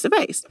other face to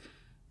face?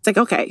 It's like,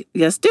 okay,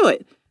 let's do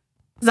it.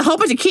 There's a whole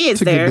bunch of kids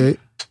there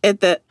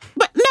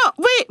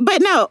but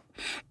no,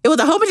 it was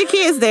a whole bunch of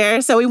kids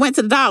there. So we went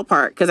to the dog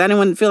park because I didn't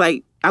want to feel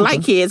like, I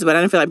like kids, but I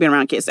didn't feel like being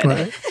around kids that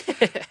day.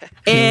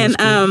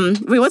 And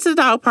we went to the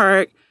dog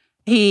park.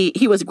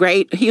 He was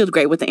great. He was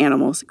great with the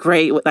animals,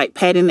 great with like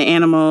petting the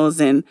animals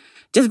and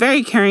just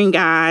very caring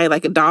guy.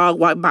 Like a dog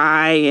walked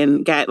by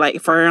and got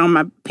like fur on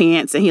my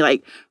pants and he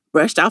like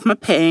brushed off my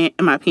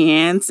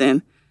pants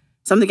and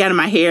something got in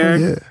my hair. Oh,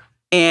 yeah.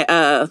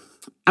 And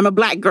I'm a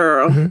black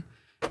girl. Mm-hmm.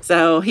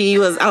 So I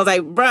was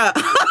like, bruh.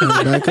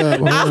 Back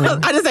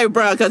up. I just say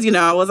bruh because,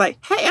 I was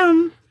like, hey,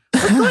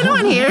 what's going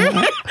on here?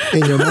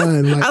 In your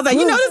mind, like, I was like,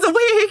 this is a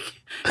wig.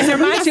 In her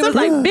mind, she was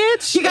like,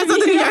 bitch. You got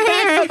something in your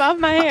hair. Clip off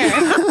my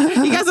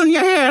hair. You got something in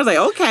your hair. I was like,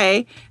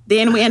 okay.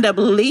 Then we end up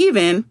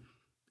leaving.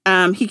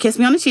 He kissed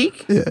me on the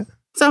cheek. Yeah.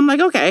 So I'm like,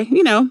 okay,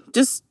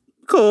 just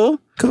cool.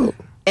 Cool.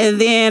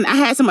 And then I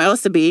had somewhere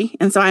else to be.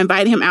 And so I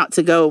invited him out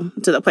to go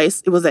to the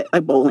place. It was at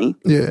like bowling.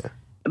 Yeah.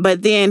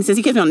 But then since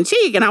he kissed me on the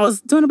cheek and I was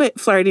doing a bit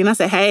flirty and I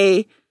said,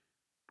 hey,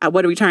 I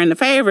would have returned the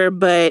favor,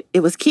 but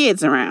it was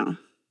kids around.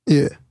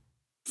 Yeah.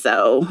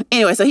 So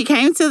anyway, so he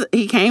came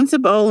to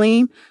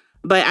bowling,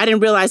 but I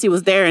didn't realize he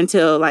was there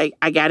until like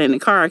I got in the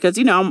car because,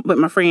 I'm with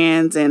my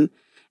friends and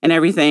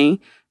everything.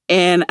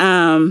 And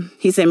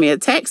he sent me a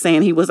text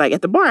saying he was like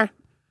at the bar.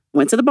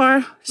 Went to the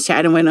bar,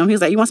 chatting with him. He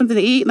was like, you want something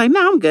to eat? Like,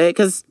 no, I'm good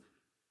because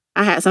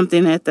I had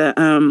something at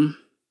the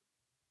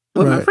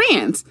with my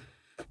friends.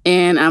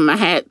 And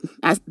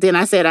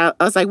I said, I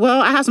was like,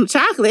 well, I have some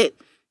chocolate.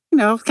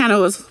 Kind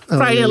of was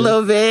frightened a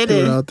little bit.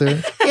 And out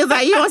there. He was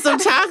like, you want some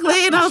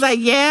chocolate? And I was like,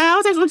 yeah,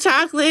 I'll take some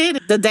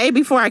chocolate. The day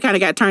before, I kind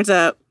of got turned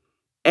up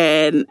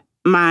and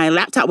my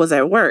laptop was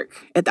at work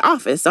at the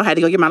office. So I had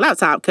to go get my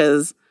laptop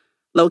because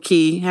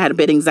low-key I had a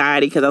bit of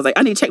anxiety because I was like,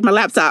 I need to check my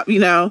laptop,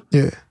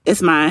 Yeah.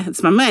 It's my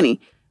money.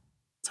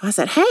 So I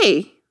said,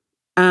 hey,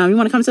 you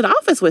want to come to the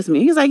office with me?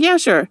 He was like, yeah,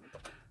 sure.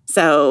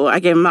 So I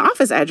gave him my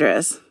office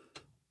address.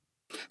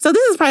 So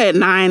this is probably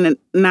at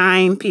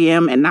 9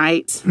 p.m. at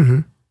night.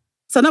 Mm-hmm.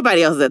 So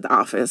nobody else is at the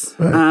office.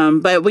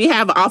 Right. But we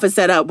have an office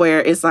set up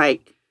where it's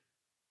like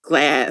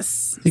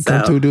glass. He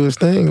come to do his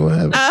thing. What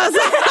happened?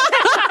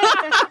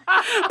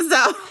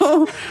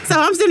 So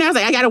I'm sitting there. I was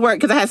like, I got to work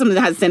because I had something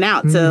that I had to send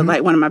out to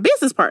like one of my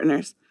business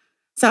partners.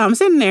 So I'm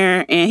sitting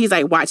there and he's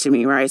like watching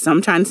me, right? So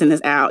I'm trying to send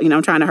this out.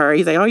 I'm trying to hurry.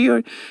 He's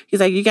like, he's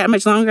like, you got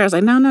much longer? I was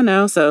like,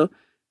 no. So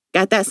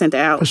got that sent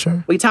out. For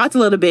sure. We talked a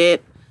little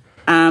bit.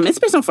 It's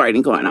been some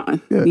flirting going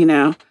on,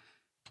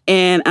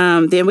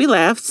 And then we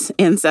left.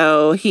 And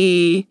so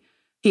he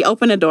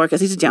opened the door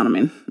because he's a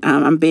gentleman.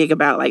 I'm big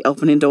about like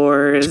opening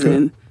doors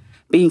and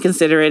being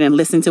considerate and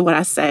listening to what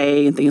I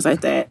say and things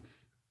like that.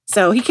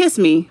 So he kissed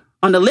me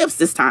on the lips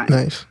this time.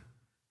 Nice.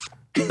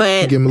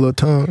 But you give him a little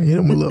tongue. You hit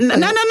him a little. No,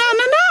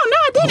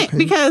 I didn't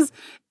because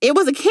it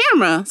was a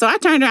camera. So I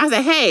turned around. I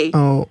said, "Hey,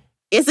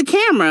 it's a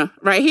camera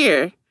right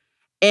here."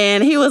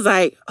 And he was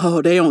like,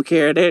 "Oh, they don't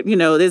care. That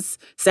this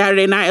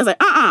Saturday night." I was like,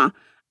 I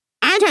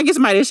ain't trying to get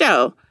somebody to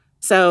show.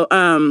 So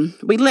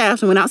we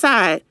left and went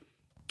outside.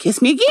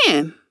 Kissed me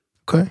again.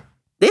 Okay.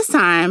 This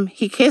time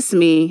he kissed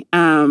me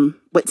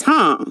with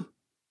tongue.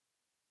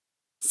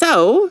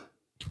 So.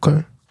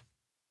 Okay.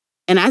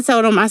 And I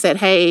told him, I said,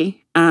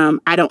 hey,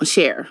 I don't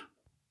share.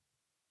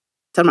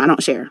 Tell him I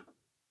don't share,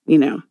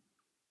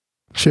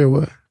 Share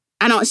what?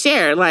 I don't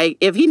share. Like,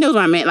 if he knows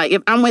what I meant, like,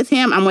 if I'm with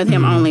him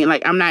only.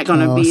 Like, I'm not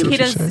going to be.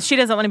 She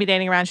doesn't want to be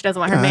dating around. She doesn't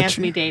want her man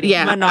to be dating.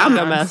 Yeah.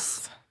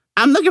 Monogamous.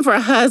 I'm looking for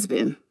a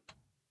husband.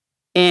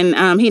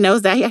 And he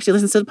knows that. He actually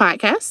listens to the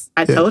podcast.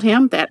 I told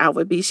him that I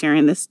would be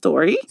sharing this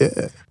story.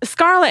 Yeah.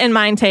 Scarlett and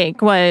my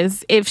take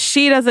was if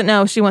she doesn't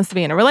know she wants to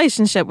be in a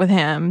relationship with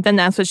him, then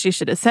that's what she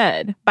should have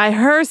said. By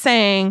her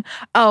saying,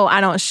 oh, I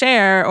don't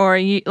share, or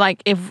you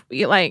like, if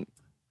you like,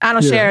 I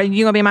don't share,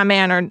 you gonna be my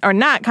man or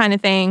not kind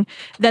of thing,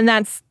 then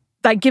that's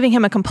like giving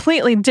him a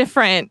completely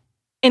different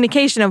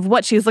indication of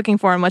what she's looking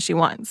for and what she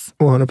wants.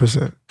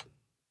 100%.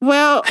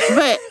 Well,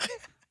 but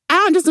I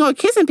don't just go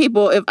kissing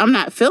people if I'm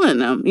not feeling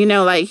them.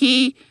 Like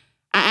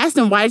I asked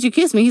him, why did you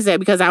kiss me? He said,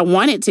 because I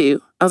wanted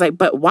to. I was like,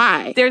 but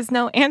why? There's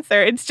no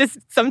answer. It's just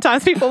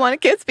sometimes people want to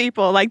kiss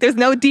people. Like, there's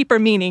no deeper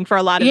meaning for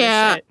a lot of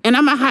this shit. And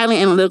I'm a highly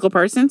analytical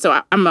person, so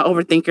I'm an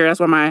overthinker. That's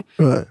why my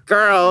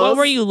girls... What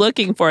were you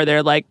looking for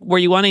there? Like, were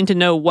you wanting to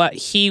know what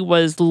he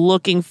was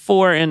looking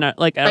for in a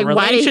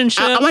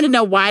relationship? I wanted to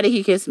know, why did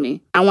he kiss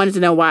me? I wanted to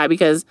know why,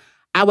 because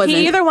I wasn't...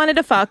 He either wanted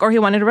to fuck or he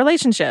wanted a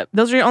relationship.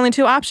 Those are your only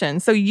two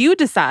options. So you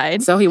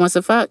decide. So he wants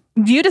to fuck?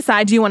 Do you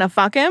decide, do you want to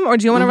fuck him or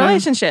do you want a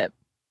relationship?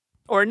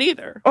 Or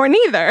neither. Or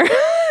neither.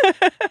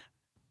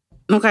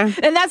 Okay.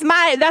 And that's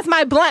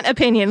my blunt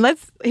opinion.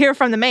 Let's hear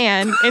from the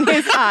man and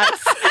his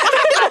thoughts.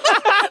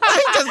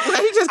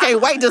 he just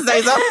can't wait to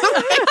say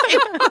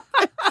something.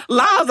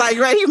 Law's like,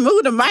 right, he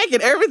moved the mic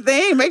and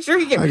everything. Make sure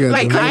he can,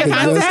 like, eye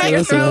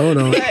contact. Hold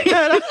on.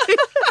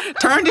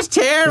 Turn this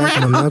chair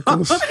around.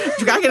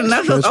 You got to get a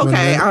knuckles.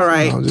 Okay, all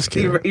right. No, I'm just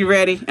kidding. You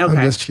ready?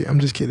 Okay. I'm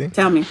just kidding.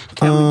 Tell me.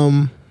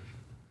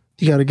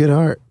 You got a good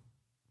heart.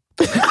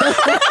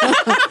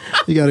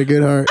 You got a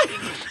good heart.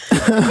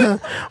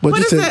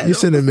 But you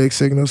sending mixed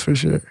signals for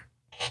sure.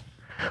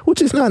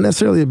 Which is not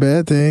necessarily a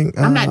bad thing.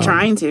 I'm not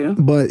trying to.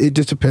 But it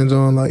just depends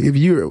on, like, if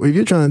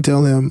you're trying to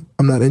tell him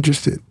I'm not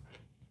interested,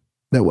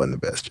 that wasn't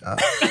the best job.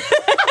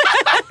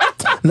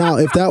 Now,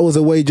 if that was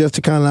a way just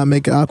to kind of not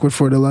make it awkward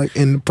for the, like,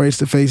 in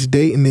face-to-face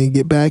date and then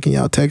get back and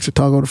y'all text or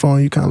talk on the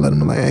phone, you kind of let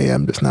them like, hey,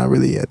 I'm just not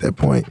really at that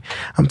point.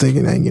 I'm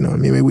thinking that, you know what I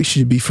mean, maybe we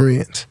should be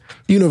friends.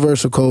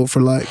 Universal code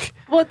for, like,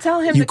 well,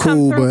 tell him you the come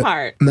cool, through but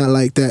part. not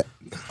like that.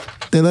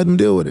 Then let him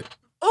deal with it.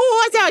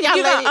 Oh, I tell y'all,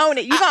 you gonna own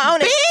it. You gonna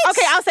own it. Bitch.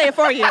 Okay, I'll say it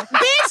for you.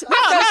 Bitch, no.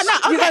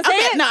 You gonna say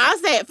it? No, I'll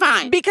say it.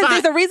 Fine. Because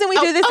there's a reason we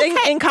do this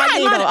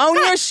incognito. Fine, own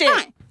your shit.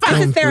 Fine.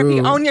 This is therapy.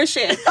 Through. Own your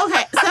shit.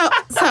 Okay, so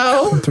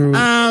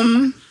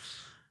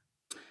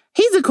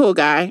he's a cool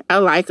guy. I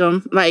like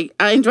him. Like,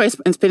 I enjoy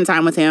spending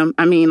time with him.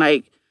 I mean,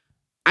 like,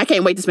 I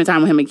can't wait to spend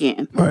time with him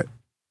again. Right.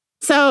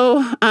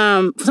 So,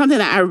 something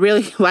that I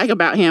really like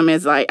about him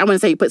is, like, I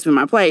wouldn't say he puts me in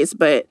my place,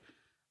 but,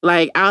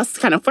 like, I'll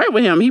kind of flirt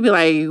with him. He'd be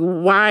like,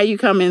 why are you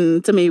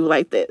coming to me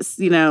like this?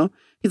 You know?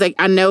 He's like,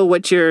 I know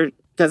what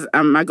because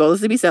my goal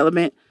is to be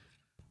celibate.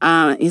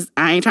 I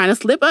ain't trying to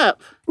slip up.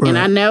 Right. And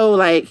I know,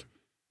 like,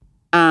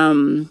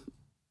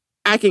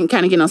 I can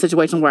kind of get in a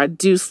situation where I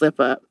do slip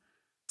up.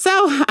 So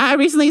I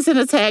recently sent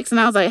a text and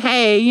I was like,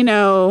 hey, you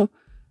know,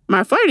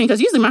 my flirting, because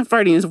usually my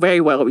flirting is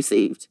very well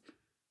received.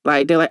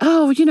 Like, they're like,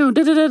 oh, you know,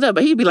 da-da-da-da.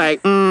 But he'd be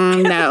like,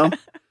 no.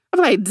 I'm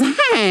like,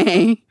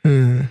 dang.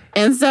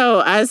 And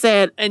so I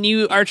said... And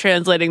you are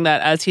translating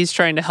that as he's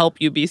trying to help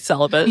you be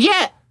celibate?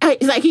 Yeah.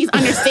 Like, he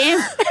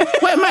understands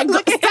what my...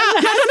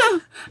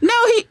 Stop. No,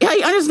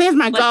 he understands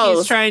my goals.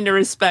 He's trying to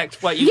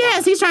respect what you want.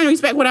 Yes, he's trying to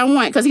respect what I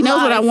want because he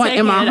knows what I want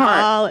in my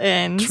heart. All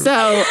in.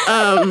 So,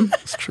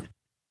 That's true.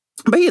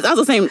 But he's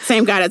also the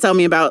same guy that told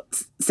me about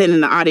sending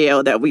the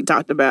audio that we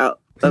talked about.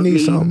 Of me.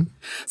 Something.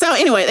 So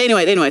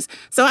anyways.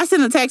 So I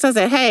sent a text. I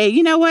said, hey,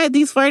 you know what?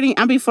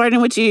 I'll be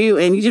flirting with you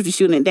and you just be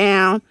shooting it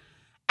down.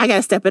 I got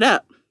to step it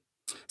up.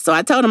 So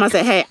I told him, I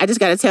said, hey, I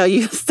just got to tell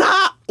you,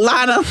 stop,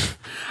 Lana.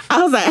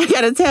 I was like, I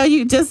got to tell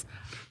you, just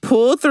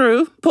pull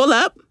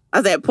up.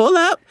 I said, pull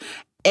up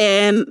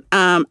and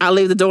I'll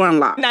leave the door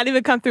unlocked. Not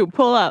even come through,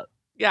 pull up.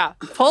 Yeah,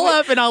 pull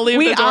up and I'll leave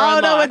the door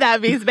unlocked. We all know what that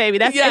means, baby.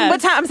 That's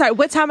what time? I'm sorry.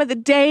 What time of the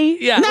day?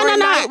 Yeah. No.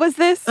 Night was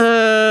this?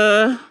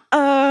 I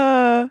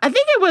think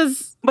it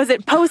was. Was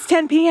it post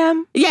 10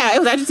 p.m.? Yeah, it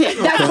was after 10.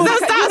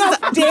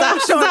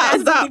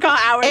 Stop. Call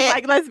hours.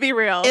 Like, let's be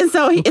real. And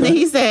so, and then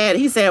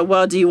he said,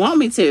 well, do you want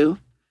me to?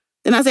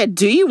 Then I said,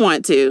 do you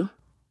want to?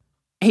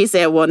 He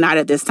said, well, not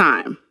at this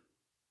time.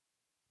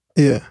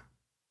 Yeah.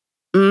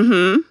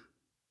 Mm-hmm.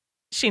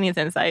 She needs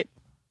insight.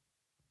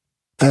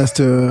 As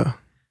to...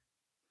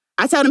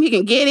 I told him he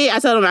can get it. I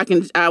told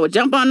him I would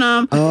jump on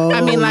them. Oh,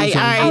 I mean, like,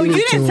 all right. Oh, you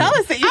didn't tell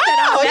us that you said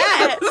all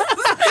that.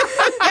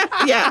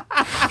 Yeah.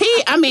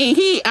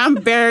 I'm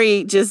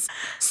very just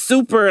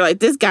super, like,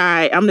 this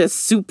guy, I'm just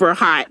super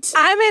hot.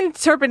 I'm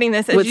interpreting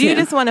this as you him.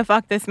 just want to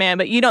fuck this man,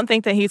 but you don't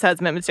think that he's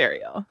husband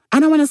material.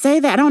 I don't want to say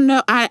that. I don't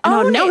know. I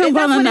don't know him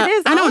well enough.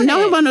 I don't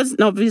know him well enough to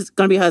know if he's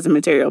going to be husband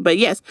material. But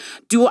yes,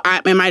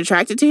 am I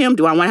attracted to him?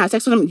 Do I want to have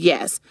sex with him?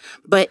 Yes.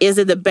 But is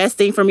it the best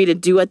thing for me to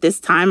do at this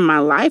time in my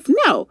life?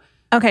 No.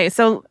 Okay,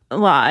 so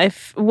Law,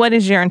 what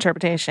is your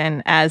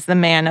interpretation as the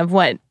man of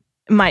what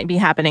might be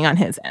happening on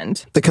his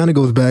end? That kind of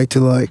goes back to,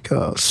 like,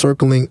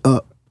 circling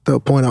up the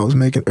point I was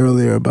making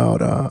earlier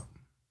about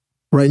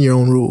writing your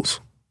own rules,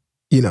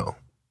 you know,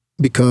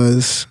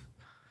 because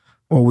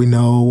what we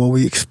know, what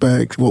we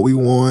expect, what we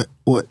want,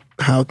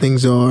 how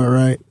things are,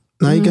 right?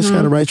 Now you just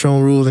got to write your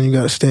own rules and you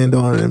got to stand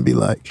on it and be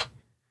like,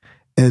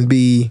 and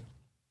be,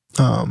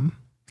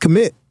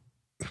 commit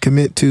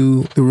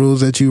to the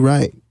rules that you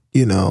write,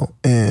 you know,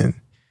 and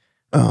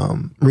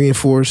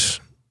reinforce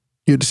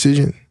your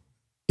decision,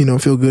 you know,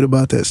 feel good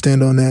about that,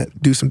 stand on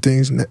that, do some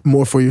things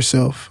more for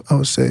yourself, I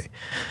would say,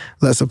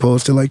 less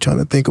opposed to, like, trying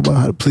to think about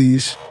how to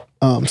please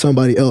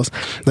somebody else.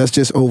 That's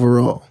just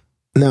overall.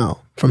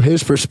 Now, from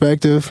his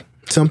perspective,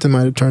 something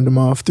might have turned him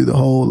off through the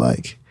whole,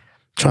 like,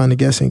 trying to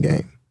guessing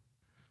game.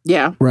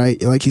 Yeah.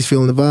 Right? Like he's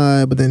feeling the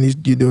vibe, but then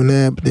you're doing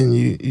that, but then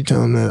you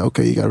tell him that,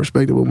 okay, you got to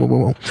respect it. Blah, blah, blah,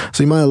 blah.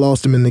 So you might have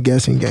lost him in the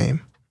guessing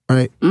game,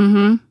 right?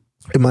 Mm-hmm.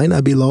 It might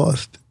not be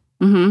lost,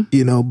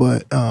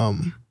 but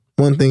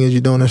one thing is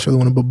you don't necessarily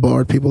want to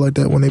bombard people like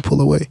that when they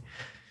pull away.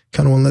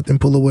 Kind of want to let them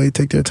pull away,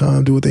 take their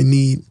time, do what they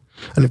need.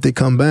 And if they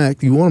come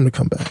back, you want them to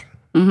come back.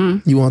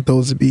 Mm-hmm. You want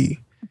those to be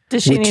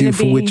Does she with need you,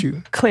 to with be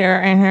you.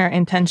 clear in her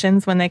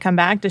intentions when they come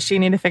back? Does she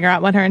need to figure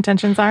out what her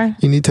intentions are?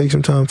 You need to take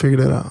some time to figure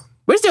that out.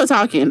 We're still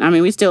talking. I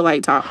mean, we still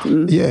like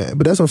talking. Yeah,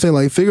 but that's what I'm saying.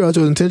 Like, figure out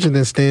your intentions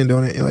and stand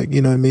on it. Like,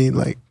 you know what I mean?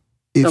 Like,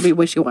 Don't be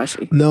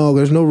wishy-washy. No,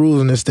 there's no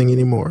rules in this thing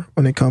anymore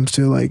when it comes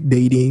to like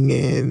dating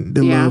and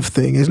the love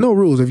thing. There's no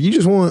rules. If you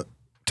just want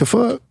to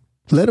fuck,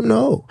 let them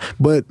know.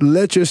 But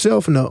let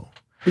yourself know.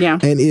 Yeah.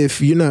 And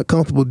if you're not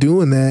comfortable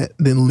doing that,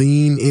 then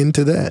lean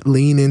into that.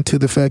 Lean into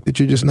the fact that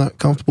you're just not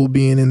comfortable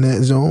being in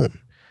that zone.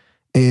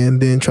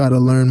 And then try to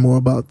learn more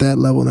about that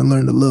level and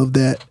learn to love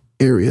that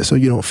area so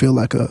you don't feel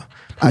like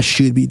I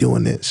should be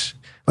doing this.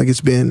 Like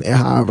it's been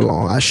however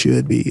long I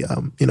should be.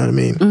 You know what I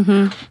mean?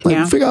 Mm-hmm.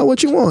 Like figure out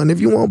what you want.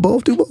 If you want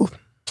both, do both.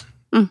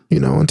 You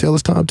know, until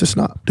it's time to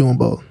stop doing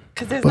both.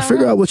 But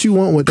figure out what you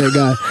want with that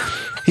guy.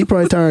 He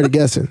probably tired of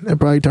guessing. That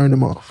probably turned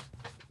him off.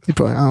 He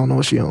probably, I don't know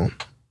what she on.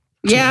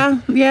 Yeah.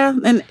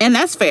 And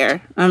that's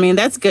fair. I mean,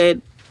 that's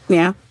good.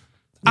 Yeah.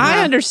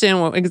 I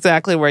understand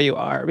exactly where you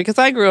are because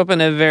I grew up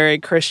in a very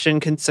Christian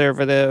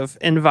conservative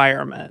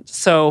environment.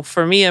 So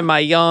for me in my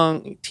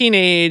young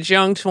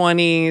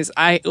 20s,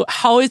 I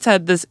always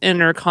had this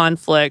inner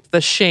conflict,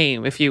 the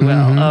shame, if you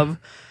will, of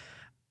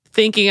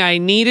thinking I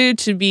needed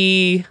to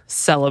be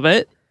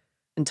celibate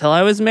until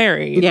I was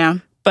married. Yeah.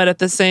 But at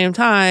the same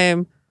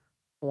time,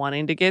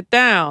 wanting to get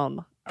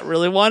down. I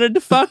really wanted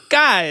to fuck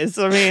guys.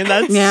 I mean,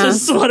 that's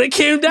just what it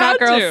came down Not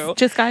girls, to.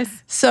 just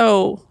guys.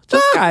 So,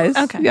 just guys.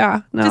 Okay.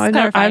 Yeah. No,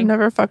 I've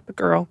never fucked a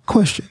girl.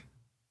 Question.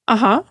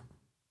 Uh-huh.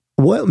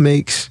 What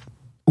makes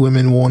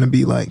women want to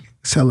be like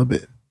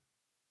celibate?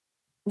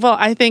 Well,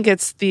 I think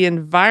it's the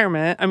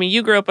environment. I mean,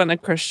 you grew up in a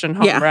Christian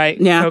home,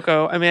 right? Yeah.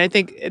 Coco. I mean, I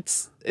think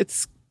it's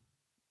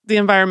the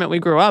environment we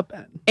grew up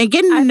in. And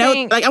getting to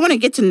know, I want to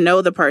get to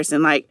know the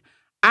person. Like,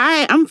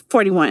 I'm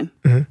 41.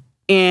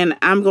 And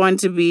I'm going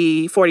to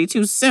be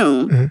 42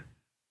 soon.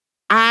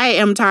 I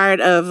am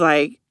tired of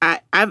I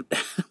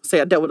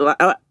dealt with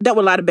a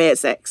lot of bad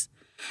sex,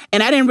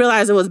 and I didn't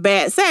realize it was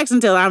bad sex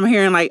until I'm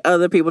hearing like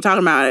other people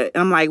talking about it,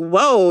 and I'm like,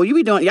 whoa, y'all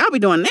be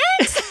doing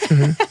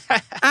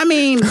that? I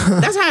mean,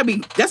 that's how it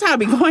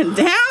be going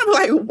down. I'm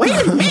like,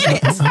 wait a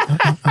minute.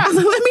 I was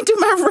like, let me do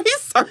my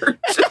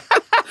research.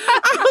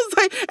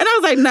 I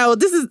was like, no,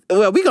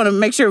 we're gonna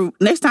make sure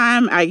next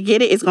time I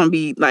get it, it's gonna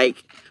be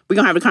like. We're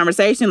going to have a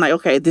conversation like,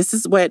 okay, these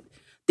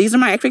are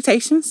my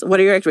expectations. What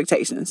are your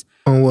expectations?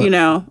 On what? You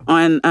know,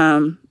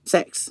 on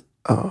sex.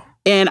 Oh.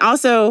 And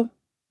also,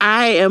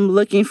 I am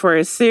looking for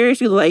a serious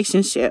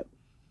relationship.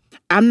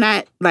 I'm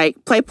not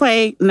like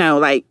play. No,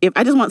 like if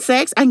I just want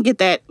sex, I can get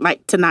that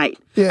like tonight.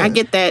 Yeah. I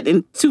get that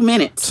in 2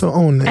 minutes. So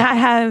own that. I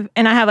have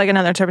like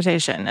another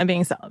interpretation of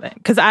being celibate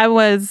because I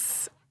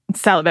was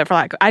celibate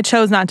for I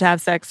chose not to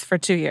have sex for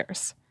 2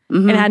 years.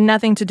 And it had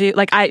nothing to do,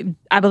 like I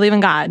believe in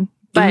God.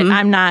 But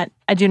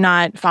I do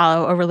not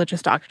follow a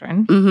religious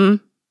doctrine.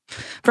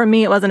 For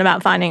me, it wasn't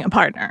about finding a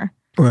partner.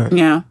 Right.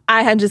 Yeah.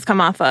 I had just come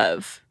off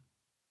of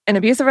an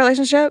abusive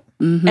relationship.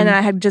 And then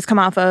I had just come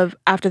off of,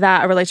 after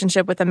that, a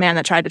relationship with a man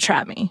that tried to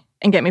trap me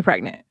and get me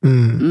pregnant.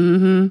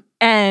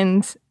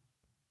 And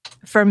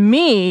for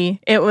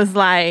me, it was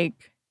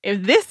like,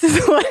 if this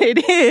is what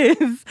it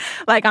is,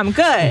 like, I'm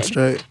good.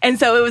 Straight. And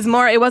so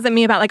it wasn't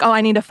me about like, oh, I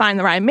need to find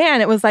the right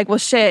man. It was like, well,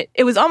 shit.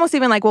 It was almost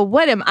even like, well,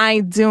 what am I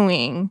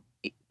doing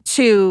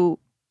to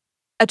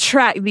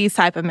attract these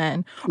type of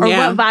men, or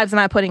what vibes am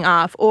I putting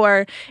off,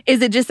 or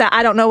is it just that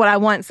I don't know what I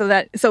want?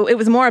 So it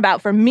was more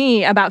about, for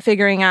me, about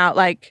figuring out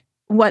like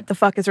what the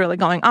fuck is really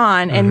going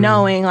on and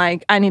knowing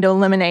like I need to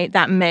eliminate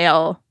that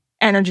male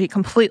energy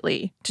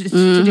completely to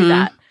do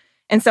that.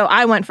 And so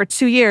I went for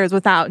 2 years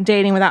without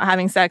dating, without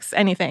having sex,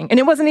 anything. And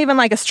it wasn't even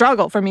like a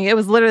struggle for me. It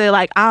was literally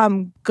like,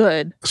 I'm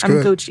good. That's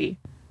I'm good. Gucci.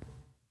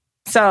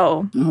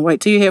 So wait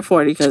till you hit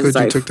 40 because It's good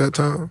like you took that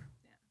time.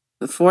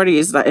 40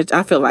 is like,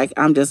 I feel like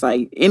I'm just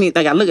like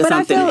anything. I look at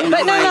something.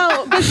 But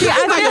see,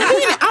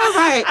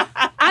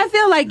 I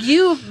feel like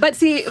you. But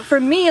see, for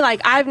me, like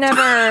I've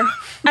never.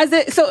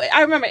 So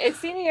I remember it's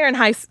senior year in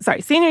high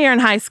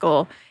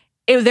school.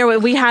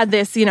 We had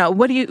this. You know,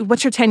 what's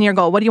your 10-year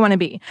goal? What do you want to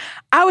be?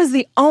 I was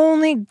the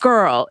only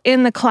girl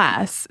in the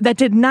class that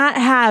did not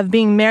have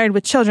being married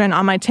with children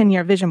on my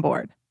 10-year vision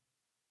board.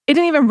 It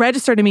didn't even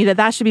register to me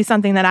that should be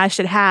something that I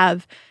should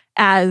have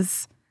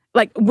as.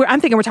 Like, I'm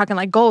thinking we're talking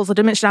like goals, the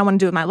dimension I want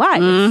to do with my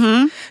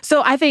life.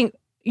 So I think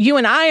you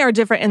and I are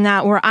different in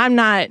that where I'm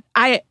not,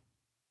 I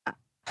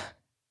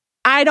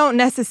don't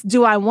necessarily,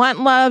 do I want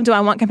love? Do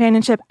I want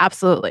companionship?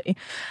 Absolutely.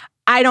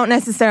 I don't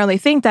necessarily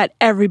think that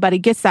everybody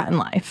gets that in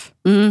life.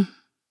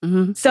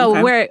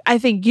 So where I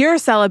think you're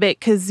celibate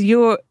because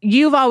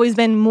you've always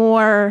been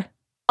more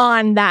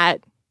on that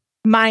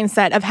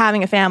mindset of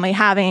having a family,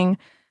 having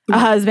a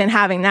husband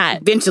having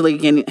that.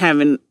 Eventually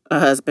having a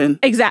husband.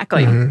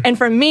 Exactly. And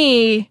for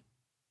me,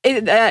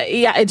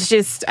 it's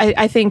just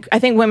I think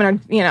women are,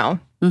 you know,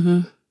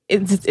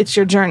 it's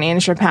your journey and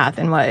it's your path,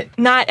 and what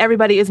not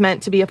everybody is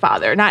meant to be a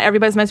father. Not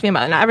everybody's meant to be a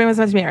mother. Not everyone's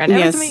meant to be a parent. Not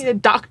everyone's meant to be a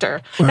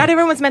doctor. Right. Not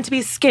everyone's meant to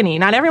be skinny.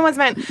 Not everyone's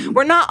meant.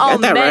 We're not all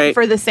meant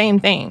for the same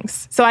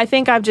things. So I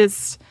think I've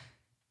just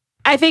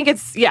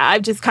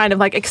kind of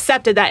like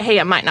accepted that, hey,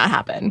 it might not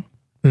happen.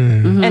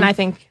 And I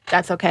think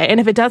that's okay. And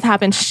if it does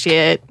happen,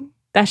 shit,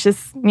 that's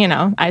just, you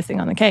know,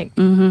 icing on the cake.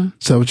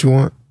 Is that what you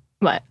want?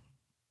 What?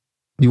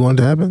 You want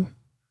it to happen?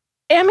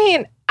 I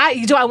mean,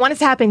 do I want it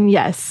to happen?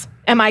 Yes.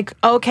 Am I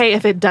okay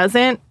if it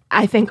doesn't?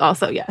 I think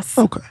also yes.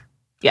 Okay.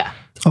 Yeah.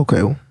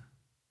 Okay. Well,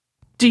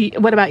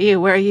 what about you?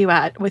 Where are you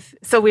at with?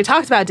 So we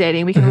talked about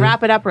dating. We can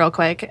wrap it up real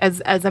quick.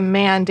 As a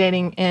man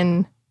dating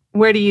in,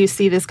 where do you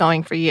see this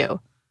going for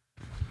you?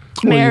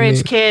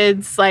 Marriage,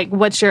 kids, like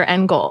what's your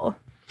end goal?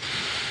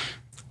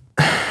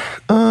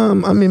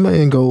 I mean, my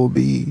end goal would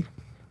be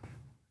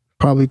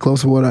probably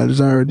close to what I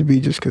desire it to be,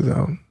 just because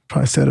I'll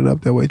try to set it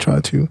up that way,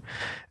 try to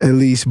at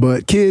least.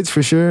 But kids,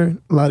 for sure,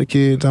 a lot of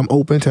kids. I'm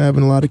open to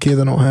having a lot of kids.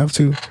 I don't have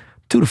to.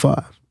 2 to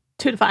 5.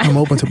 2 to 5. I'm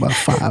open to about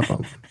 5 of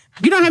them.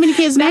 You don't have any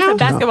kids now? That's a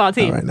basketball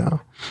team. Not right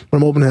now. But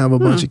I'm open to have a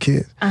bunch of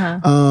kids.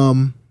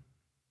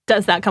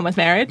 Does that come with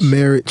marriage?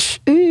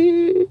 Marriage,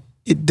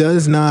 it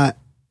does not.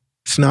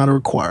 It's not a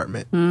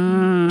requirement.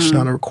 It's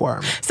not a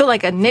requirement. So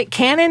like a Nick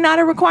Cannon, not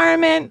a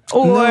requirement?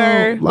 Or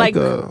No, like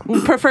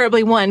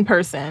preferably one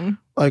person?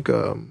 Like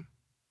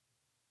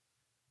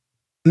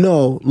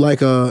no, like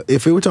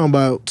if we were talking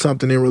about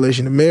something in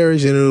relation to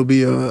marriage, then it'll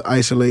be a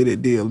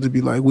isolated deal. It'll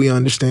be like, we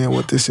understand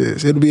what this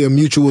is. It'll be a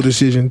mutual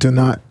decision to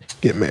not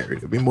get married.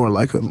 It'll be more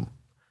like a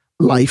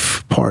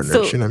life partner.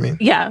 So, you know what I mean?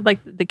 Yeah, like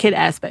the kid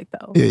aspect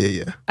though.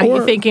 Yeah. Are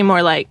you thinking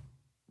more like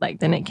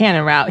the Nick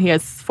Cannon route? He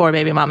has 4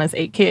 baby mamas,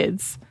 8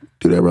 kids.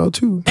 Do that route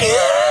too.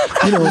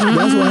 You know,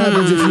 that's what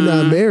happens if you're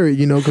not married,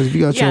 you know, because if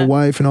you got your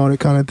wife and all that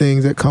kind of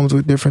things, that comes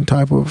with different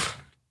type of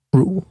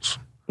rules.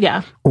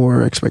 Yeah.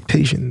 Or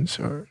expectations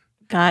or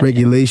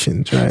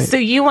regulations, right? So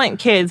you want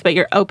kids, but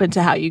you're open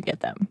to how you get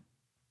them.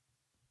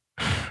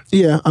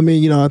 Yeah. I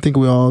mean, you know, I think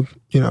we all,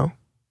 you know,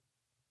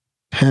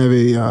 have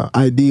a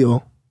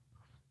ideal,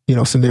 you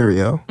know,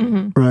 scenario,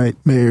 right?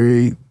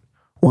 Married,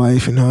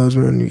 wife and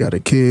husband, you got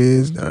the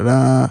kids,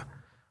 but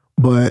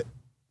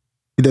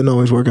it doesn't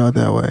always work out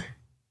that way.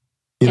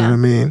 You know what I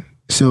mean?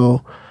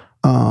 So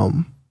I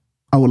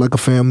would like a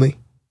family,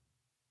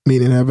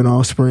 meaning having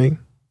offspring,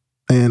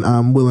 and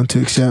I'm willing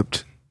to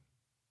accept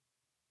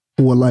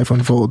what life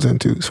unfolds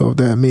into. So if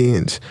that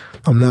means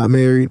I'm not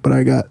married, but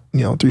I got,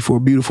 you know,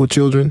 3-4 beautiful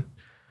children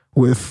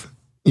with,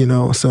 you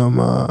know, some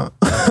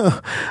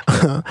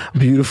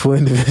beautiful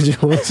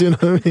individuals, you know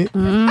what I mean?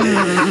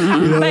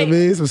 You know what I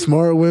mean? Some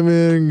smart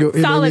women. You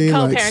know solid what I mean?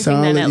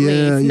 co-parenting then at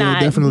least,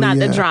 not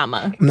the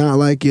drama. Not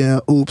like,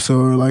 oops,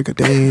 or like a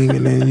dang,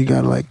 and then you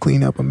gotta like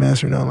clean up a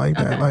mess or nothing like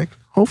that. Like,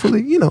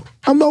 hopefully, you know,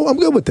 I'm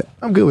good with that.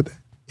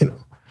 You know,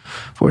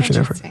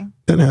 fortunate for me.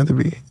 Doesn't have to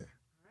be.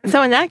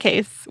 So in that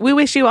case, we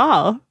wish you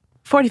all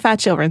 45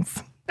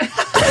 childrens.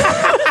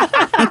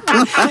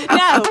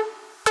 No.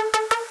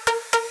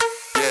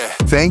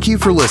 Thank you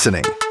for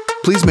listening.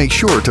 Please make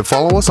sure to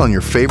follow us on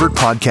your favorite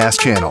podcast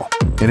channel.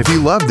 And if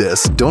you love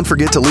this, don't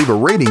forget to leave a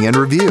rating and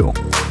review.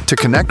 To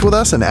connect with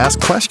us and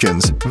ask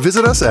questions,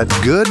 visit us at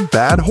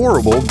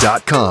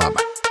goodbadhorrible.com.